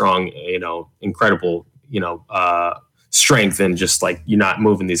really strong. Incredible. Strength, and just like you're not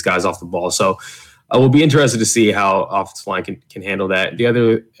moving these guys off the ball. So. We'll be interested to see how offensive line can handle that. The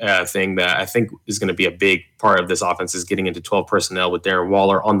other thing that I think is going to be a big part of this offense is getting into 12 personnel with Darren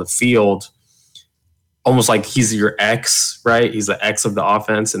Waller on the field, almost like he's your X, right? He's the X of the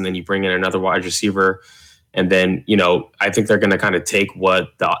offense, and then you bring in another wide receiver, and then I think they're going to kind of take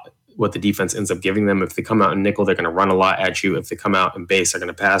what the defense ends up giving them. If they come out in nickel, they're going to run a lot at you. If they come out in base, they're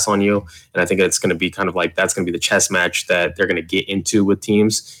going to pass on you. And I think it's going to be kind of like that's going to be the chess match that they're going to get into with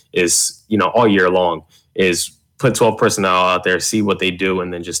teams is, all year long, is put 12 personnel out there, see what they do,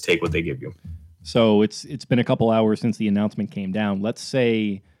 and then just take what they give you. So it's been a couple hours since the announcement came down. Let's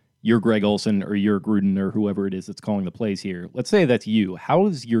say you're Greg Olsen or you're Gruden or whoever it is that's calling the plays here. Let's say that's you. How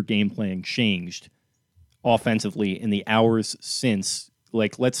has your game plan changed offensively in the hours since?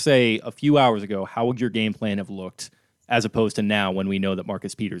 Like, let's say a few hours ago, how would your game plan have looked as opposed to now when we know that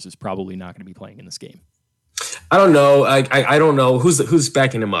Marcus Peters is probably not going to be playing in this game? I don't know. I don't know who's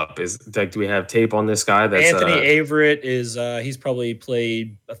backing him up. Do we have tape on this guy? That's Anthony Averett is. He's probably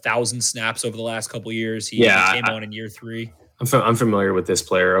played 1,000 snaps over the last couple of years. He came on in year 3. I'm familiar with this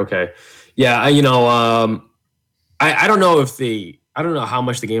player. Okay, yeah. I don't know I don't know how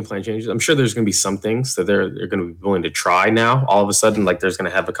much the game plan changes. I'm sure there's going to be some things that they're going to be willing to try now. All of a sudden, like there's going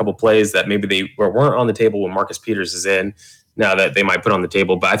to have a couple plays that maybe they weren't on the table when Marcus Peters is in. Now that they might put on the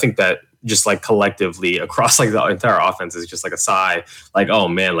table, but I think that just like collectively across like the entire offense is just like a sigh. Like, oh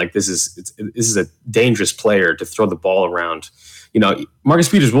man, like this is a dangerous player to throw the ball around. Marcus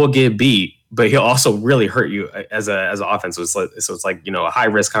Peters will get beat but he'll also really hurt you as an offense. So it's like, a high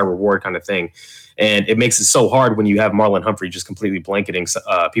risk, high reward kind of thing. And it makes it so hard when you have Marlon Humphrey just completely blanketing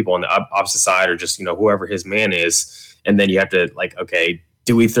people on the opposite side, or just, whoever his man is. And then you have to, like, okay,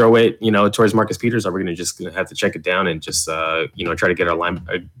 do we throw it, towards Marcus Peters? Are we going to have to check it down and just, try to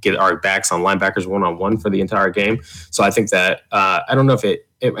get our backs on linebackers one-on-one for the entire game? So I think that I don't know if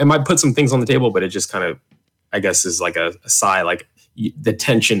it might put some things on the table, but it just kind of, I guess, is like a sigh. Like, the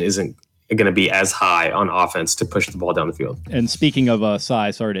tension isn't going to be as high on offense to push the ball down the field. And speaking of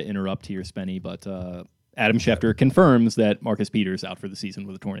sigh, sorry to interrupt here, Spenny, but Adam Schefter confirms that Marcus Peters out for the season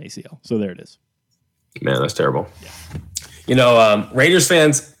with a torn ACL. So there it is. Man, that's terrible. Yeah. Raiders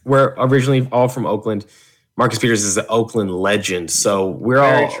fans were originally all from Oakland. Marcus Peters is an Oakland legend, so we're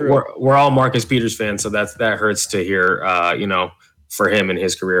all Marcus Peters fans. So that hurts to hear. For him and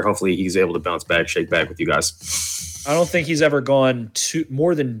his career, hopefully he's able to bounce back, shake back with you guys. I don't think he's ever gone to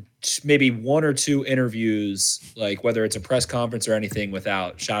more than maybe one or two interviews, like whether it's a press conference or anything,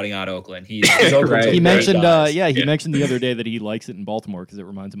 without shouting out Oakland. He's Oakland. Right. He mentioned, he mentioned the other day that he likes it in Baltimore because it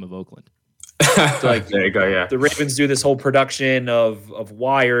reminds him of Oakland. Like, there you go. Yeah, the Ravens do this whole production of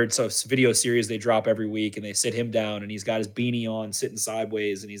Wired, so it's a video series they drop every week, and they sit him down, and he's got his beanie on, sitting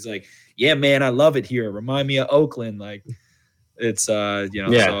sideways, and he's like, "Yeah, man, I love it here. Remind me of Oakland." Like, it's So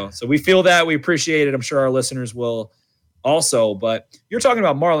we feel that, we appreciate it. I'm sure our listeners will also. But you're talking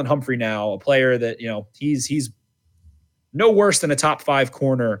about Marlon Humphrey now, a player that he's no worse than a top 5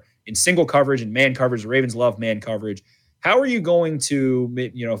 corner in single coverage and man coverage. The Ravens love man coverage. How are you going to,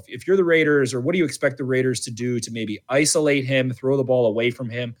 if you're the Raiders, or what do you expect the Raiders to do to maybe isolate him, throw the ball away from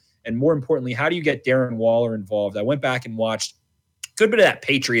him? And more importantly, how do you get Darren Waller involved? I went back and watched a good bit of that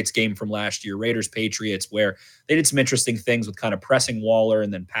Patriots game from last year, Raiders-Patriots, where they did some interesting things with kind of pressing Waller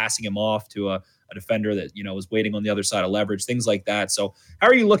and then passing him off to a defender that, was waiting on the other side of leverage, things like that. So how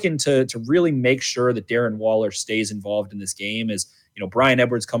are you looking to really make sure that Darren Waller stays involved in this game? As Brian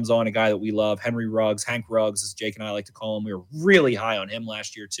Edwards comes on, a guy that we love, Hank Ruggs, as Jake and I like to call him. We were really high on him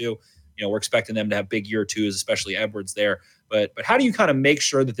last year too. We're expecting them to have big year twos, especially Edwards there. But how do you kind of make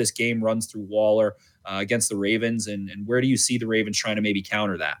sure that this game runs through Waller against the Ravens, and where do you see the Ravens trying to maybe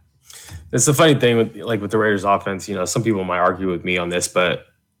counter that? It's the funny thing with the Raiders offense, some people might argue with me on this, but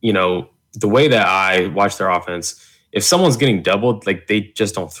the way that I watch their offense, if someone's getting doubled, like, they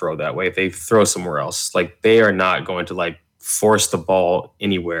just don't throw that way. They throw somewhere else. Like, they are not going to force the ball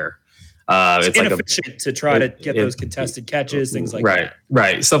anywhere. It's inefficient to try to get those contested catches, things like that.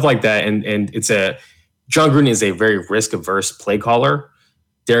 Right. Stuff like that. And John Gruden is a very risk averse play caller.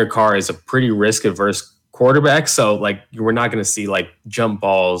 Derek Carr is a pretty risk averse quarterback. So we're not going to see jump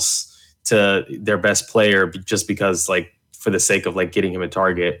balls to their best player just because for the sake of getting him a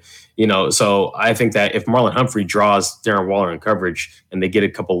target, So I think that if Marlon Humphrey draws Darren Waller in coverage and they get a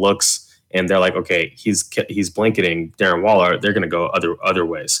couple looks and they're like, okay, he's blanketing Darren Waller, they're going to go other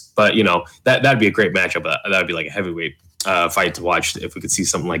ways. But that'd be a great matchup. That'd be like a heavyweight fight to watch. If we could see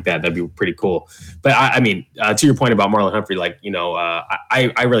something like that, that'd be pretty cool. But to your point about Marlon Humphrey,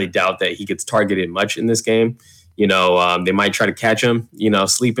 I really doubt that he gets targeted much in this game. They might try to catch him,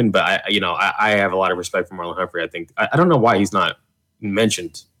 sleeping. But I have a lot of respect for Marlon Humphrey. I think I don't know why he's not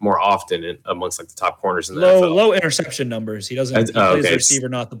mentioned more often amongst the top corners in the NFL. Low interception numbers. He doesn't. He plays the receiver,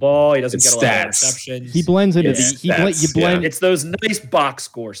 not the ball. He doesn't get a lot of interceptions. He blends into you blend. It's those nice box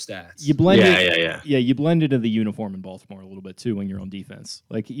score stats. You blend you blend into the uniform in Baltimore a little bit too when you're on defense.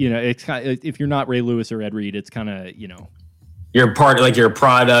 It's kind of, if you're not Ray Lewis or Ed Reed, it's kind of You're you're a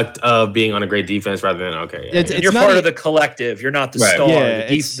product of being on a great defense rather than you're part of the collective. You're not the star. Yeah,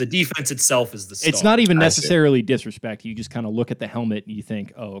 the defense itself is the star. It's not even necessarily disrespect. You just kind of look at the helmet and you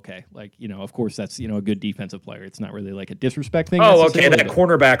think, oh, okay, of course that's a good defensive player. It's not really a disrespect thing. Oh, okay, that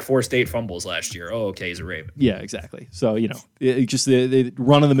cornerback forced 8 fumbles last year. Oh, okay, he's a Raven. Yeah, exactly. So just the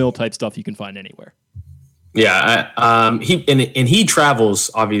run of the mill type stuff you can find anywhere. Yeah, he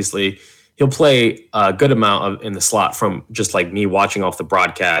travels obviously. He'll play a good amount in the slot from just me watching off the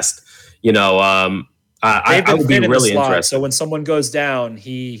broadcast. I would be really interested. So when someone goes down,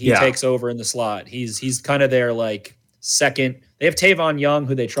 he takes over in the slot. He's kind of their second. They have Tavon Young,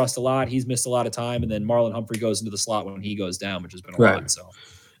 who they trust a lot. He's missed a lot of time, and then Marlon Humphrey goes into the slot when he goes down, which has been a lot. So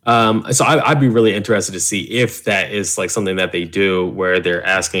I'd be really interested to see if that is something that they do where they're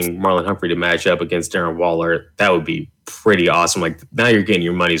asking Marlon Humphrey to match up against Darren Waller. That would be pretty awesome. Now you're getting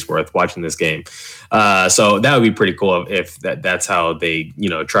your money's worth watching this game. So that would be pretty cool if that's how they,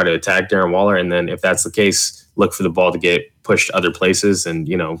 try to attack Darren Waller. And then if that's the case, look for the ball to get pushed other places and,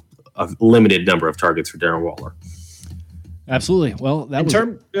 a limited number of targets for Darren Waller. Absolutely. Well,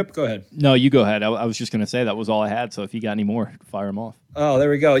 Yep, go ahead. No, you go ahead. I was just going to say that was all I had. So if you got any more, fire them off. Oh, there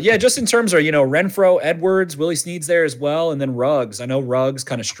we go. Yeah, just in terms of, Renfro, Edwards, Willie Snead's there as well, and then Ruggs. I know Ruggs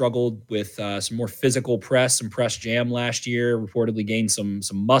kind of struggled with some more physical press, some press jam last year, reportedly gained some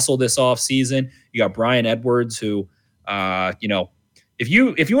muscle this offseason. You got Brian Edwards, who, if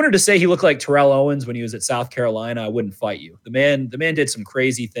you wanted to say he looked like Terrell Owens when he was at South Carolina, I wouldn't fight you. The man did some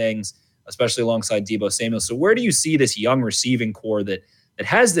crazy things, especially alongside Deebo Samuel. So where do you see this young receiving core that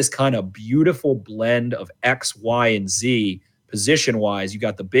has this kind of beautiful blend of X, Y, and Z position-wise? You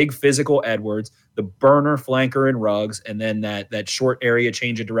got the big physical Edwards, the burner flanker in Ruggs, and then that short area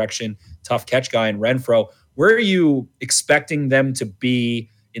change of direction, tough catch guy in Renfro. Where are you expecting them to be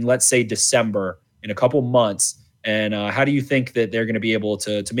in, let's say, December, in a couple months? And how do you think that they're going to be able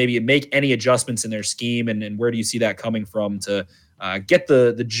to maybe make any adjustments in their scheme? And where do you see that coming from to get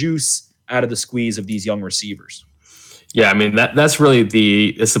the juice out of the squeeze of these young receivers? Yeah, I mean that's really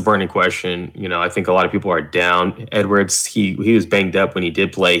it's the burning question. I think a lot of people are down. Edwards, he was banged up when he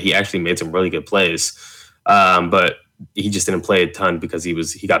did play. He actually made some really good plays, but he just didn't play a ton because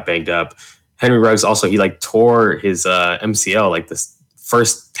he got banged up. Henry Ruggs also, he tore his MCL the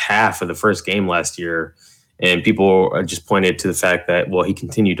first half of the first game last year, and people just pointed to the fact that he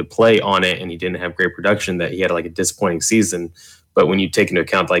continued to play on it and he didn't have great production. That he had a disappointing season. But when you take into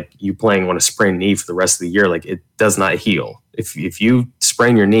account you playing on a sprained knee for the rest of the year, it does not heal. If you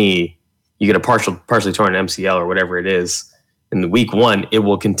sprain your knee, you get a partially torn MCL or whatever it is. In the week 1, it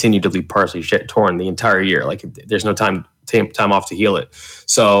will continue to be partially torn the entire year. There's no time off to heal it.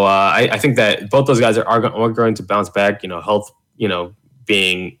 So I think that both those guys are going to bounce back. Health,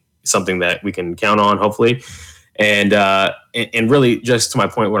 being something that we can count on, hopefully. And really, just to my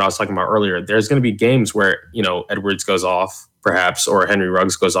point, what I was talking about earlier, there's going to be games where Edwards goes off, perhaps, or Henry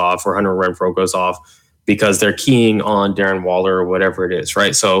Ruggs goes off, or Hunter Renfro goes off because they're keying on Darren Waller or whatever it is,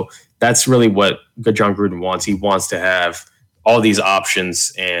 right? So that's really what John Gruden wants. He wants to have all these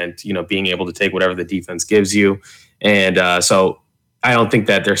options and being able to take whatever the defense gives you. And so I don't think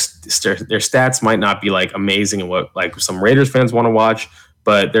that their stats might not be amazing and what some Raiders fans want to watch,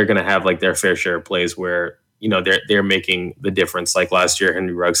 but they're going to have their fair share of plays where they're making the difference. Like last year,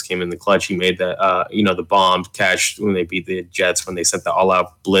 Henry Ruggs came in the clutch. He made the bomb catch when they beat the Jets, when they sent the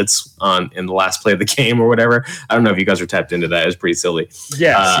all-out blitz in the last play of the game or whatever. I don't know if you guys were tapped into that. It was pretty silly.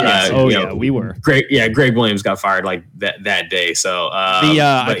 Yes. We were. Great. Yeah, Greg Williams got fired that day. So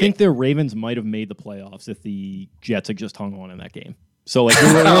I think the Ravens might have made the playoffs if the Jets had just hung on in that game. So we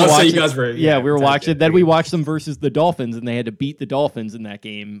were watching. We were watching. Then we watched them versus the Dolphins, and they had to beat the Dolphins in that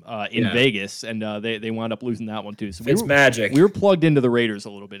game in Vegas, and they wound up losing that one too. So it's magic. We were plugged into the Raiders a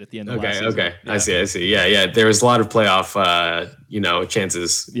little bit at the end of last season. Okay, yeah. I see. Yeah. There was a lot of playoff,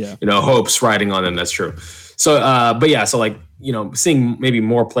 chances. Yeah. Hopes riding on them. That's true. So, seeing maybe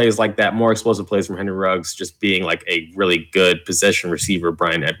more plays like that, more explosive plays from Henry Ruggs, just being a really good possession receiver.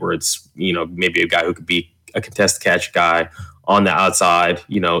 Brian Edwards, maybe a guy who could be a contest catch guy on the outside.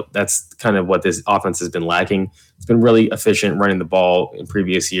 That's kind of what this offense has been lacking. It's been really efficient running the ball in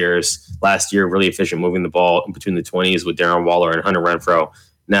previous years. Last year, really efficient moving the ball in between the 20s with Darren Waller and Hunter Renfro.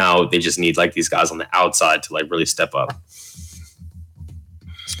 Now they just need these guys on the outside to really step up.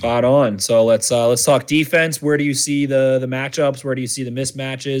 Spot on. So let's talk defense. Where do you see the matchups? Where do you see the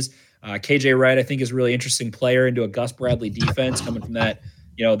mismatches? KJ Wright, I think, is a really interesting player into a Gus Bradley defense, coming from that.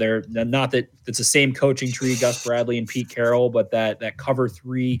 They're not that it's the same coaching tree, Gus Bradley and Pete Carroll, but that cover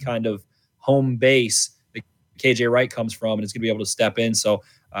 3 kind of home base that KJ Wright comes from, and is going to be able to step in. So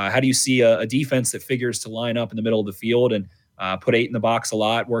how do you see a defense that figures to line up in the middle of the field and put 8 in the box a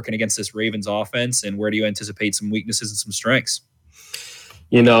lot, working against this Ravens offense? And where do you anticipate some weaknesses and some strengths?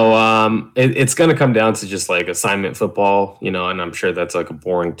 It's going to come down to just assignment football, and I'm sure that's a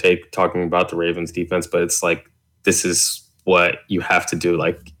boring take talking about the Ravens defense, but it's this is what you have to do.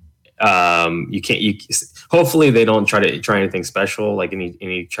 Hopefully they don't try anything special,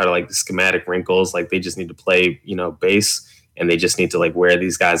 any try to schematic wrinkles. They just need to play, base, and they just need to wear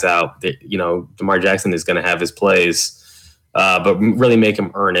these guys out. DeMar Jackson is going to have his plays, but really make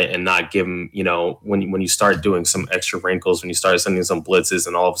him earn it and not give him, when you start doing some extra wrinkles, when you start sending some blitzes,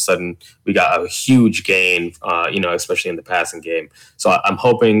 and all of a sudden we got a huge gain, especially in the passing game. So I'm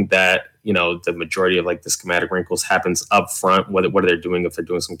hoping that, the majority of the schematic wrinkles happens up front. What are they doing? If they're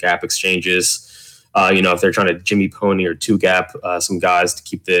doing some gap exchanges, if they're trying to Jimmy Pony or 2-gap some guys to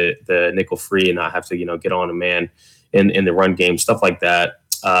keep the nickel free and not have to, get on a man in the run game, stuff like that.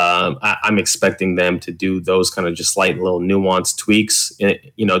 I'm expecting them to do those kind of just slight little nuanced tweaks,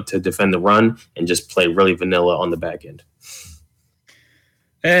 to defend the run and just play really vanilla on the back end.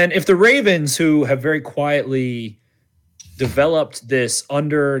 And if the Ravens, who have very quietly developed this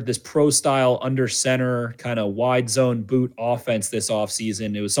pro style under center kind of wide zone boot offense this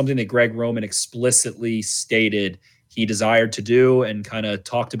offseason. It was something that Greg Roman explicitly stated he desired to do and kind of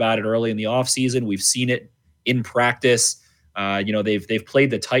talked about it early in the offseason. We've seen it in practice. They've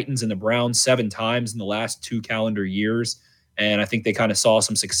played the Titans and the Browns 7 times in the last 2 calendar years. And I think they kind of saw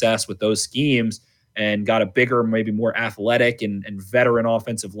some success with those schemes and got a bigger, maybe more athletic and veteran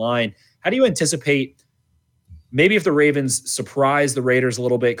offensive line. How do you anticipate maybe if the Ravens surprise the Raiders a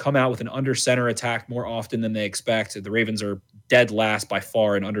little bit, come out with an under center attack more often than they expect? The Ravens are dead last by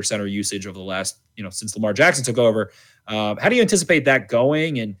far in under center usage over the last, since Lamar Jackson took over. How do you anticipate that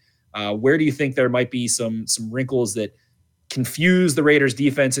going? And where do you think there might be some wrinkles that confuse the Raiders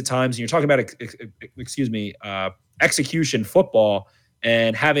defense at times? And you're talking about, execution football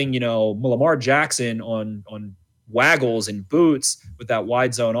and having, Lamar Jackson on waggles and boots with that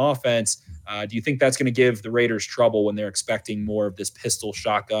wide zone offense. Do you think that's going to give the Raiders trouble when they're expecting more of this pistol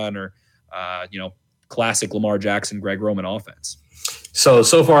shotgun or, classic Lamar Jackson, Greg Roman offense? So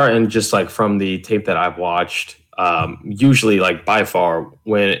far, and just like from the tape that I've watched, usually like by far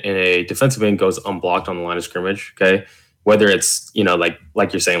when a defensive end goes unblocked on the line of scrimmage, okay, whether it's, like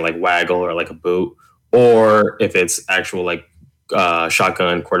you're saying, like waggle or like a boot, or if it's actual like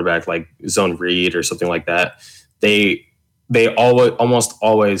shotgun quarterback, like zone read or something like that, they almost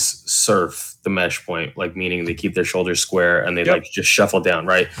always surf the mesh point, like meaning they keep their shoulders square and they like just shuffle down,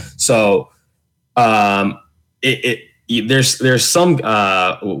 right? So there's some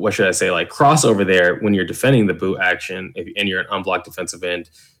what should I say, like crossover there when you're defending the boot action and you're an unblocked defensive end.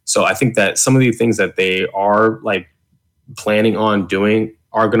 So I think that some of the things that they are like planning on doing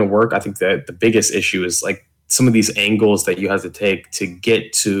are going to work. I think that the biggest issue is like some of these angles that you have to take to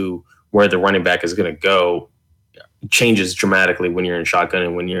get to where the running back is going to go changes dramatically when you're in shotgun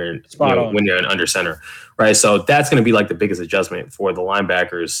and when you're in, when you're in under center, right? So that's going to be like the biggest adjustment for the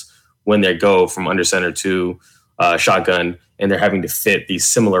linebackers when they go from under center to shotgun, and they're having to fit these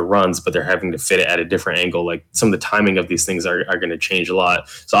similar runs, but they're having to fit it at a different angle. Like some of the timing of these things are going to change a lot.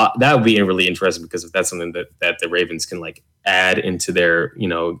 So that would be really interesting, because if that's something that the Ravens can like add into their,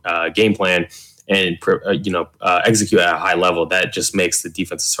 game plan and, execute at a high level, that just makes the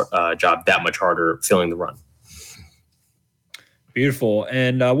defense's job that much harder filling the run. Beautiful.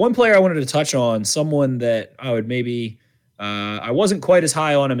 And one player I wanted to touch on, someone that I would maybe I wasn't quite as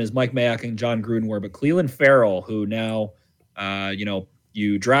high on him as Mike Mayock and John Gruden were, but Clelin Ferrell, who now,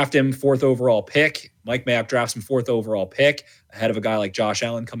 you draft him 4th overall pick. Mike Mayock drafts him 4th overall pick ahead of a guy like Josh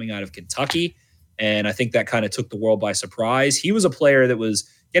Allen coming out of Kentucky. And I think that kind of took the world by surprise. He was a player that was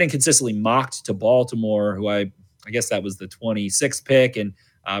getting consistently mocked to Baltimore, who I guess that was the 26th pick. And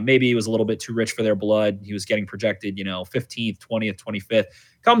maybe he was a little bit too rich for their blood. He was getting projected, 15th, 20th, 25th.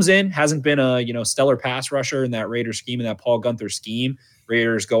 Comes in, hasn't been a, stellar pass rusher in that Raiders scheme, in that Paul Gunther scheme.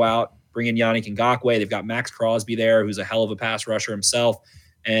 Raiders go out, bring in Yannick Ngakoue. They've got Max Crosby there, who's a hell of a pass rusher himself.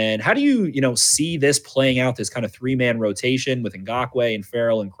 And how do you, see this playing out, this kind of 3-man rotation with Ngakoue and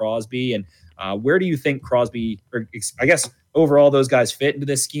Ferrell and Crosby? And where do you think Crosby, or I guess overall those guys fit into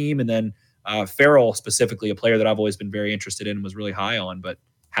this scheme? And then Ferrell specifically, a player that I've always been very interested in and was really high on, but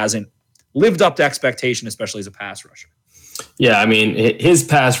hasn't lived up to expectation, especially as a pass rusher. Yeah, I mean, his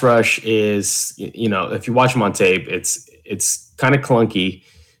pass rush is, if you watch him on tape, it's kind of clunky,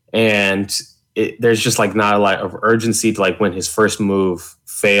 and there's just like not a lot of urgency to like when his first move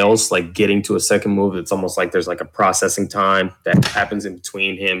fails, like getting to a second move. It's almost like there's like a processing time that happens in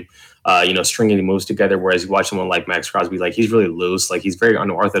between him, stringing the moves together. Whereas you watch someone like Max Crosby, like he's really loose, like he's very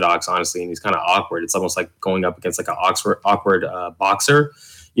unorthodox, honestly, and he's kind of awkward. It's almost like going up against like an awkward boxer,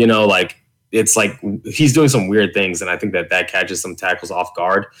 like. It's like he's doing some weird things, and I think that catches some tackles off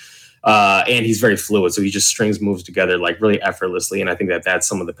guard. And he's very fluid, so he just strings moves together like really effortlessly. And I think that that's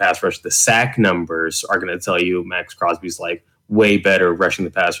some of the pass rush. The sack numbers are going to tell you Max Crosby's like way better rushing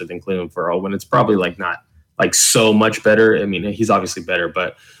the passer than Clelin Ferrell, when it's probably like not like so much better. I mean, he's obviously better,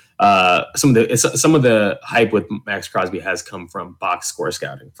 but some of the hype with Max Crosby has come from box score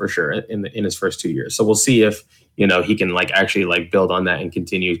scouting for sure in his first 2 years. So we'll see if he can like actually like build on that and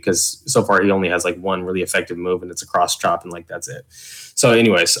continue, because so far he only has like one really effective move, and it's a cross chop, and like that's it. So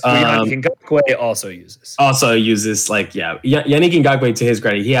anyways, Yannick Ngakoue also uses Yannick Ngakoue, to his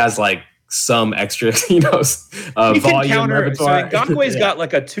credit, he has like some extra volume repertoire. So Ngakoue's got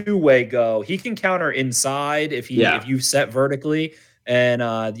like a 2-way go. He can counter inside if you set vertically, and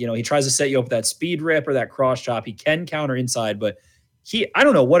he tries to set you up with that speed rip or that cross chop. He can counter inside, but I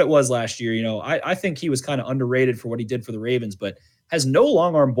don't know what it was last year. I think he was kind of underrated for what he did for the Ravens, but has no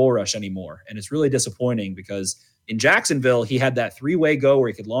long arm bull rush anymore. And it's really disappointing, because in Jacksonville, he had that 3-way go where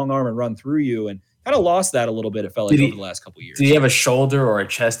he could long arm and run through you. And kind of lost that a little bit. It felt like over the last couple of years. Did he have a shoulder or a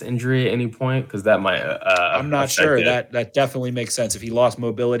chest injury at any point? Because that might. I'm not sure. That definitely makes sense. If he lost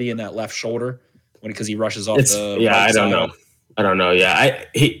mobility in that left shoulder because he rushes off the right I don't side. know. I don't know. Yeah,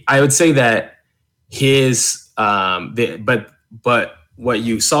 I would say that his but what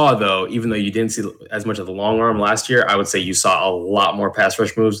you saw though, even though you didn't see as much of the long arm last year, I would say you saw a lot more pass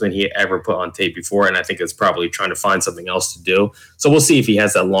rush moves than he ever put on tape before, and I think it's probably trying to find something else to do. So we'll see if he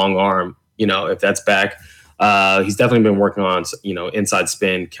has that long arm. If that's back. He's definitely been working on inside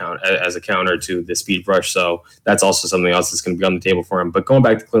spin count as a counter to the speed rush. So that's also something else that's going to be on the table for him. But going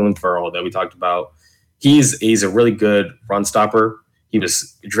back to Cleveland Ferrell that we talked about, he's a really good run stopper. He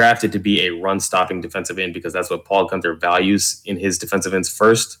was drafted to be a run-stopping defensive end because that's what Paul Gunther values in his defensive ends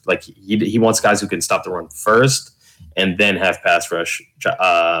first. Like he wants guys who can stop the run first and then have pass rush,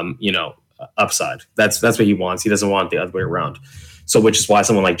 upside. That's what he wants. He doesn't want the other way around. So, which is why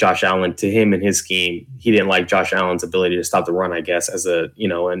someone like Josh Allen, to him in his scheme, he didn't like Josh Allen's ability to stop the run, I guess, as an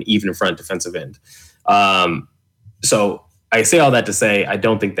even front defensive end. So I say all that to say, I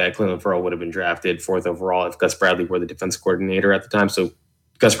don't think that Cleveland Ferrell would have been drafted 4th overall if Gus Bradley were the defense coordinator at the time. So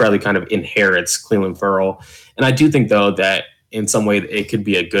Gus Bradley kind of inherits Cleveland Ferrell. And I do think, though, that in some way it could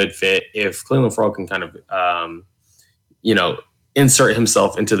be a good fit if Cleveland Ferrell can kind of, insert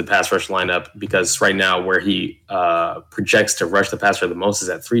himself into the pass rush lineup, because right now where he projects to rush the passer the most is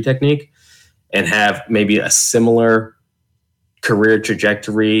at 3 technique and have maybe a similar career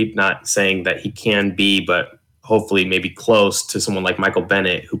trajectory, not saying that he can be, but hopefully maybe close to someone like Michael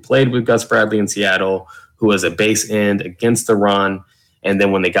Bennett, who played with Gus Bradley in Seattle, who was a base end against the run. And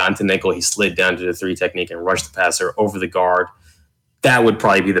then when they got into nickel, he slid down to the 3 technique and rushed the passer over the guard. That would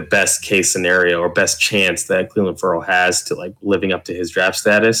probably be the best case scenario or best chance that Cleveland Ferrell has to like living up to his draft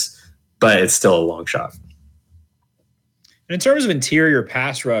status, but it's still a long shot. And in terms of interior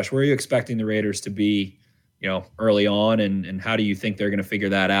pass rush, where are you expecting the Raiders to be, early on, and how do you think they're going to figure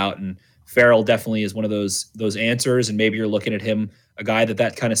that out? And Farrell definitely is one of those answers, and maybe you're looking at him, a guy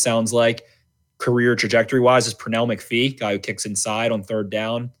that kind of sounds like career trajectory-wise is Pernell McPhee, guy who kicks inside on 3rd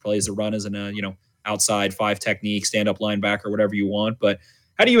down, plays a run as an outside 5 technique, stand-up linebacker, whatever you want. But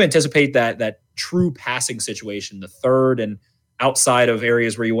how do you anticipate that true passing situation, the 3rd and outside of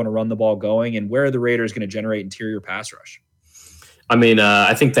areas where you want to run the ball going, and where are the Raiders going to generate interior pass rush? I mean,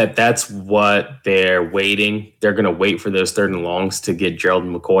 I think that's what they're waiting. They're going to wait for those 3rd and longs to get Gerald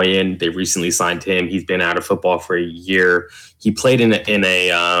McCoy in. They recently signed him. He's been out of football for a year. He played in a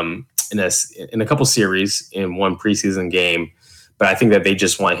couple series in one preseason game, but I think that they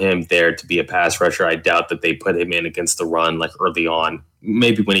just want him there to be a pass rusher. I doubt that they put him in against the run like early on.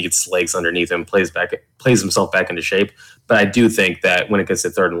 Maybe when he gets his legs underneath him, plays himself back into shape. But I do think that when it gets to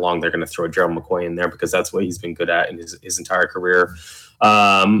 3rd and long, they're going to throw Gerald McCoy in there because that's what he's been good at in his entire career.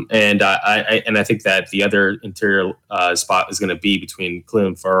 And I think that the other interior spot is going to be between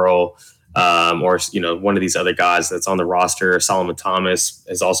Cleveland Ferrell or one of these other guys that's on the roster. Solomon Thomas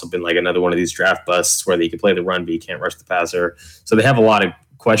has also been like another one of these draft busts where he can play the run, but he can't rush the passer. So they have a lot of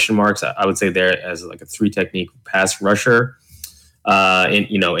question marks. I would say there as like a 3 technique pass rusher.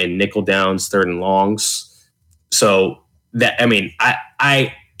 In nickel downs, 3rd and longs. So that,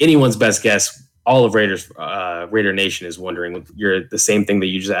 anyone's best guess, all of Raider Nation is wondering. You're the same thing that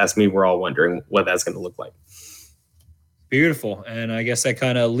you just asked me. We're all wondering what that's going to look like. Beautiful. And I guess that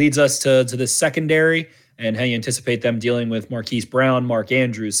kind of leads us to the secondary and how you anticipate them dealing with Marquise Brown, Mark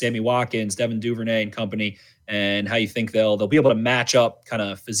Andrews, Sammy Watkins, Devin Duvernay and company, and how you think they'll be able to match up kind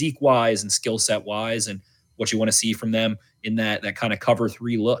of physique wise and skill set wise, and what you want to see from them in that kind of cover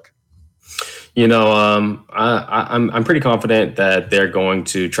 3 look. I'm pretty confident that they're going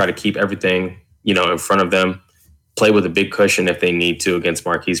to try to keep everything, in front of them, play with a big cushion if they need to against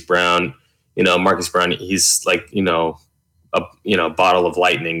Marquise Brown. Marquise Brown, he's like, a bottle of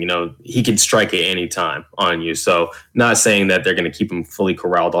lightning. He can strike at any time on you. So not saying that they're going to keep him fully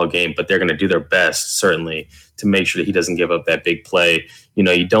corralled all game, but they're going to do their best, certainly, to make sure that he doesn't give up that big play.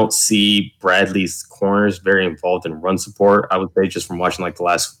 You don't see Bradley's corners very involved in run support, I would say, just from watching like the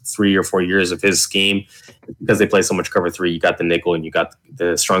last 3 or 4 years of his scheme, because they play so much cover 3. You got the nickel and you got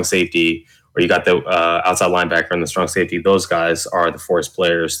the strong safety, or you got the outside linebacker and the strong safety. Those guys are the force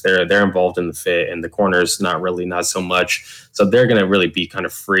players. They're involved in the fit, and the corners not so much. So they're going to really be kind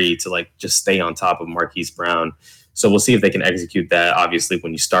of free to like just stay on top of Marquise Brown. So we'll see if they can execute that. Obviously,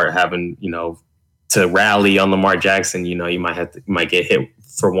 when you start having to rally on Lamar Jackson, you might get hit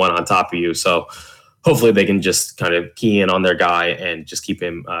for one on top of you. So hopefully they can just kind of key in on their guy and just keep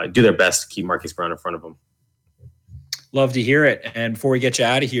him, do their best to keep Marquise Brown in front of him. Love to hear it. And before we get you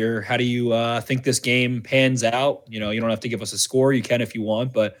out of here, how do you think this game pans out? You don't have to give us a score. You can if you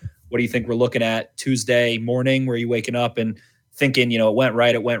want, but What do you think we're looking at Tuesday morning? Where are you waking up and thinking, it went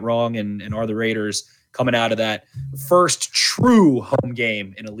right, it went wrong, and are the Raiders coming out of that first true home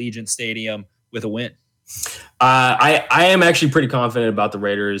game in Allegiant Stadium with a win? I am actually pretty confident about the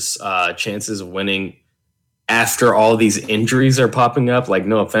Raiders' chances of winning after all these injuries are popping up. Like,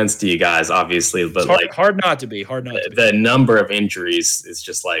 no offense to you guys, obviously, but it's hard not to be. The number of injuries is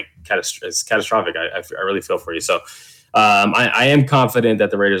just like it's catastrophic. I really feel for you. So I am confident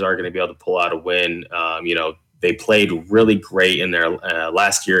that the Raiders are going to be able to pull out a win. They played really great in their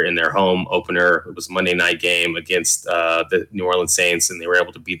last year in their home opener. It was a Monday night game against the New Orleans Saints, and they were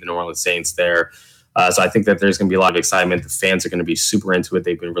able to beat the New Orleans Saints there. So I think that there's going to be a lot of excitement. The fans are going to be super into it.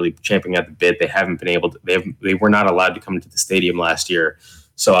 They've been really champing at the bit. They haven't been able to. They were not allowed to come into the stadium last year.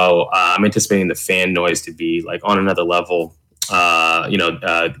 So I'm anticipating the fan noise to be like on another level.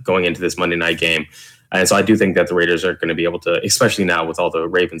 Going into this Monday night game. And so I do think that the Raiders are going to be able to, especially now with all the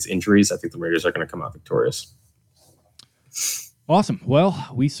Ravens injuries, I think the Raiders are going to come out victorious. Awesome. Well,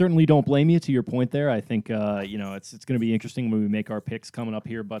 we certainly don't blame you. To your point there, I think it's going to be interesting when we make our picks coming up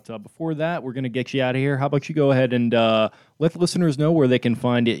here. But before that, we're going to get you out of here. How about you go ahead and let the listeners know where they can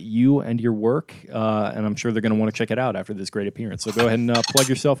find you and your work, and I'm sure they're going to want to check it out after this great appearance. So go ahead and plug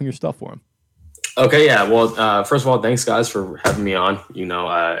yourself and your stuff for them. Okay, yeah. Well, first of all, thanks guys for having me on.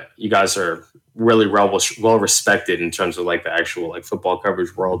 You guys are really well respected in terms of like the actual like football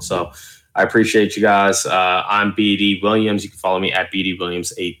coverage world. So I appreciate you guys. I'm BD Williams. You can follow me at BD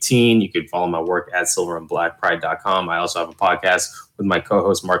Williams 18. You can follow my work at silverandblackpride.com. I also have a podcast with my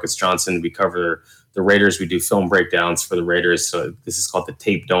co-host Marcus Johnson. We cover the Raiders. We do film breakdowns for the Raiders. So this is called the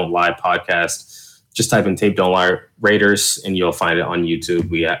Tape Don't Lie podcast. Just type in Tape Don't Lie Raiders and you'll find it on YouTube.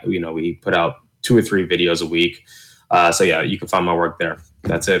 We put out 2 or 3 videos a week. So yeah, you can find my work there.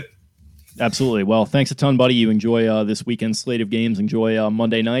 That's it. Absolutely. Well, thanks a ton, buddy. You enjoy this weekend's slate of games. Enjoy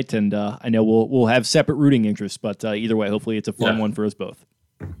Monday night, and I know we'll have separate rooting interests, but either way, hopefully it's a fun one for us both.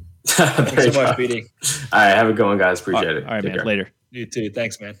 Thanks so much, BD. All right, have a good one, guys. Appreciate it. All right, Take man. care. Later. You too.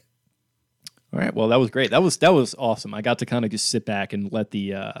 Thanks, man. All right. Well, that was great. That was awesome. I got to kind of just sit back and let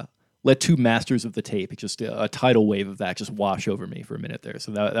two masters of the tape, just a tidal wave of that, just wash over me for a minute there.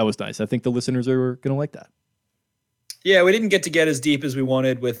 So that was nice. I think the listeners are going to like that. Yeah, we didn't get as deep as we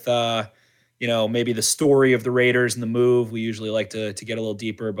wanted with maybe the story of the Raiders and the move. We usually like to get a little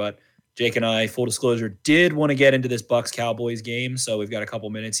deeper, but Jake and I, full disclosure, did want to get into this Bucs-Cowboys game, so we've got a couple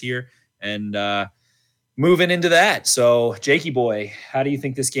minutes here and moving into that. So, Jakey boy, how do you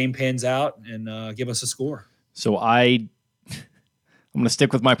think this game pans out? And give us a score. So I'm going to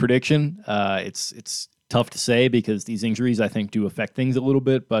stick with my prediction. It's tough to say because these injuries, I think, do affect things a little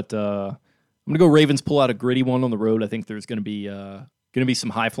bit, but I'm going to go Ravens pull out a gritty one on the road. I think there's going to be some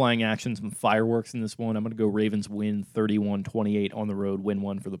high-flying action, some fireworks in this one. I'm going to go Ravens win 31-28 on the road, win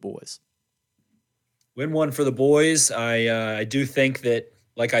one for the boys. Win one for the boys. I do think that,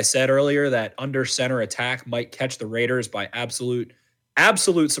 like I said earlier, that under center attack might catch the Raiders by absolute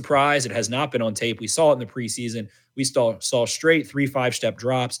surprise. It has not been on tape. We saw it in the preseason. We saw straight 3 5-step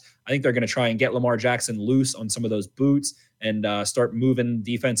drops. I think they're going to try and get Lamar Jackson loose on some of those boots and start moving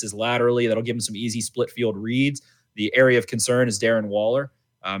defenses laterally. That'll give him some easy split field reads. The area of concern is Darren Waller.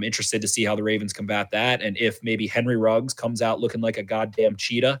 I'm interested to see how the Ravens combat that. And if maybe Henry Ruggs comes out looking like a goddamn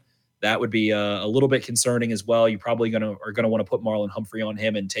cheetah, that would be a little bit concerning as well. You probably are going to want to put Marlon Humphrey on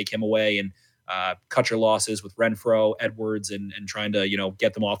him and take him away and cut your losses with Renfro, Edwards, and trying to,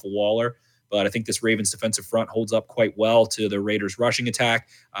 get them off of Waller. But I think this Ravens defensive front holds up quite well to the Raiders rushing attack.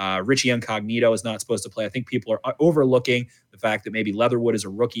 Richie Incognito is not supposed to play. I think people are overlooking the fact that maybe Leatherwood is a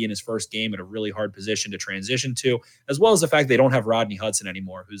rookie in his first game at a really hard position to transition to, as well as the fact they don't have Rodney Hudson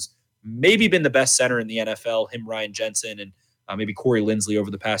anymore, who's maybe been the best center in the NFL, him, Ryan Jensen, and maybe Corey Linsley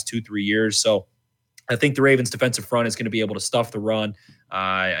over the past 2-3 years. So I think the Ravens defensive front is going to be able to stuff the run.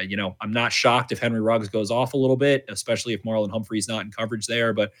 I'm not shocked if Henry Ruggs goes off a little bit, especially if Marlon Humphrey's not in coverage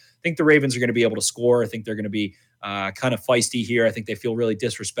there. But I think the Ravens are going to be able to score. I think they're going to be kind of feisty here. I think they feel really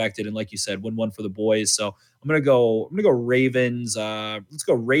disrespected. And like you said, win one for the boys. So I'm going to go Ravens. Let's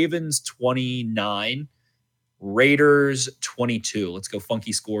go Ravens 29, Raiders 22. Let's go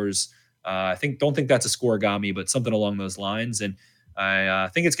funky scores. Don't think that's a scoregami, but something along those lines. And I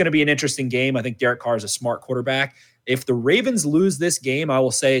think it's going to be an interesting game. I think Derek Carr is a smart quarterback. If the Ravens lose this game, I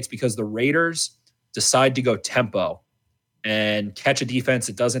will say it's because the Raiders decide to go tempo and catch a defense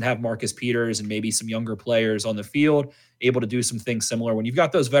that doesn't have Marcus Peters and maybe some younger players on the field, able to do some things similar. When you've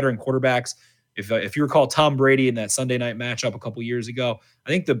got those veteran quarterbacks, if you recall Tom Brady in that Sunday night matchup a couple years ago, I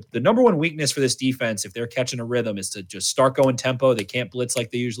think the number one weakness for this defense, if they're catching a rhythm, is to just start going tempo. They can't blitz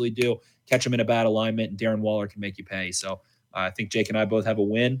like they usually do, catch them in a bad alignment, and Darren Waller can make you pay. So I think Jake and I both have a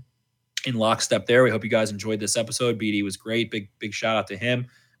win. in lockstep there. We hope you guys enjoyed this episode. BD was great. Big shout out to him.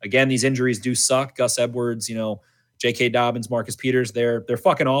 Again, these injuries do suck. Gus Edwards, J.K. Dobbins, Marcus Peters, they're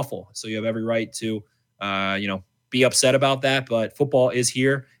fucking awful. So you have every right to, be upset about that. But football is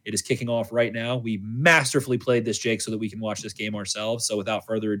here. It is kicking off right now. We masterfully played this, Jake, so that we can watch this game ourselves. So without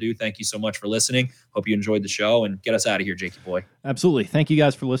further ado, thank you so much for listening. Hope you enjoyed the show, and get us out of here, Jakey boy. Absolutely. Thank you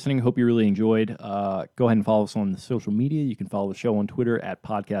guys for listening. Hope you really enjoyed. Go ahead and follow us on the social media. You can follow the show on Twitter at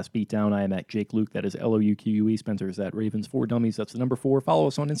Podcast Beatdown. I am at Jake Luke. That is Louque. Spencer is at Ravens 4 Dummies. That's the number 4. Follow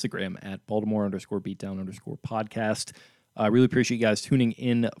us on Instagram at Baltimore_Beatdown_podcast. I really appreciate you guys tuning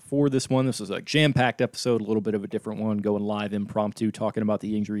in for this one. This was a jam-packed episode, a little bit of a different one, going live impromptu, talking about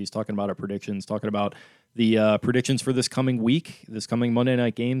the injuries, talking about our predictions, talking about the predictions for this coming week, this coming Monday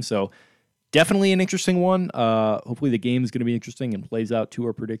night game. So definitely an interesting one. Hopefully the game is going to be interesting and plays out to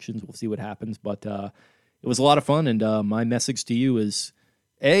our predictions. We'll see what happens. But it was a lot of fun, and my message to you is,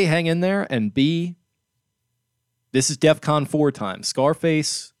 A, hang in there, and B, this is DEFCON 4 time.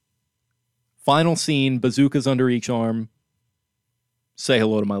 Scarface, final scene, bazookas under each arm. Say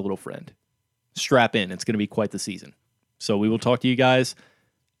hello to my little friend. Strap in. It's going to be quite the season. So we will talk to you guys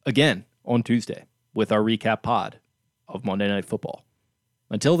again on Tuesday with our recap pod of Monday Night Football.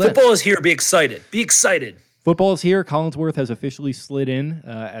 Until then. Football is here. Be excited. Be excited. Football is here. Collinsworth has officially slid in,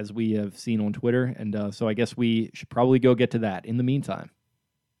 as we have seen on Twitter. And so I guess we should probably go get to that. In the meantime.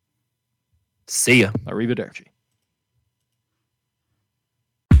 See ya. Arrivederci.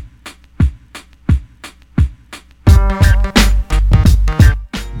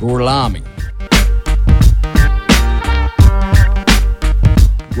 Gorlami.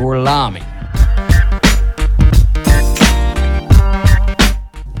 Gorlami.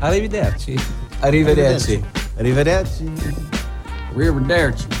 Arrivederci. Arrivederci. Arrivederci.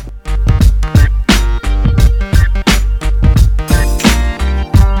 Arrivederci.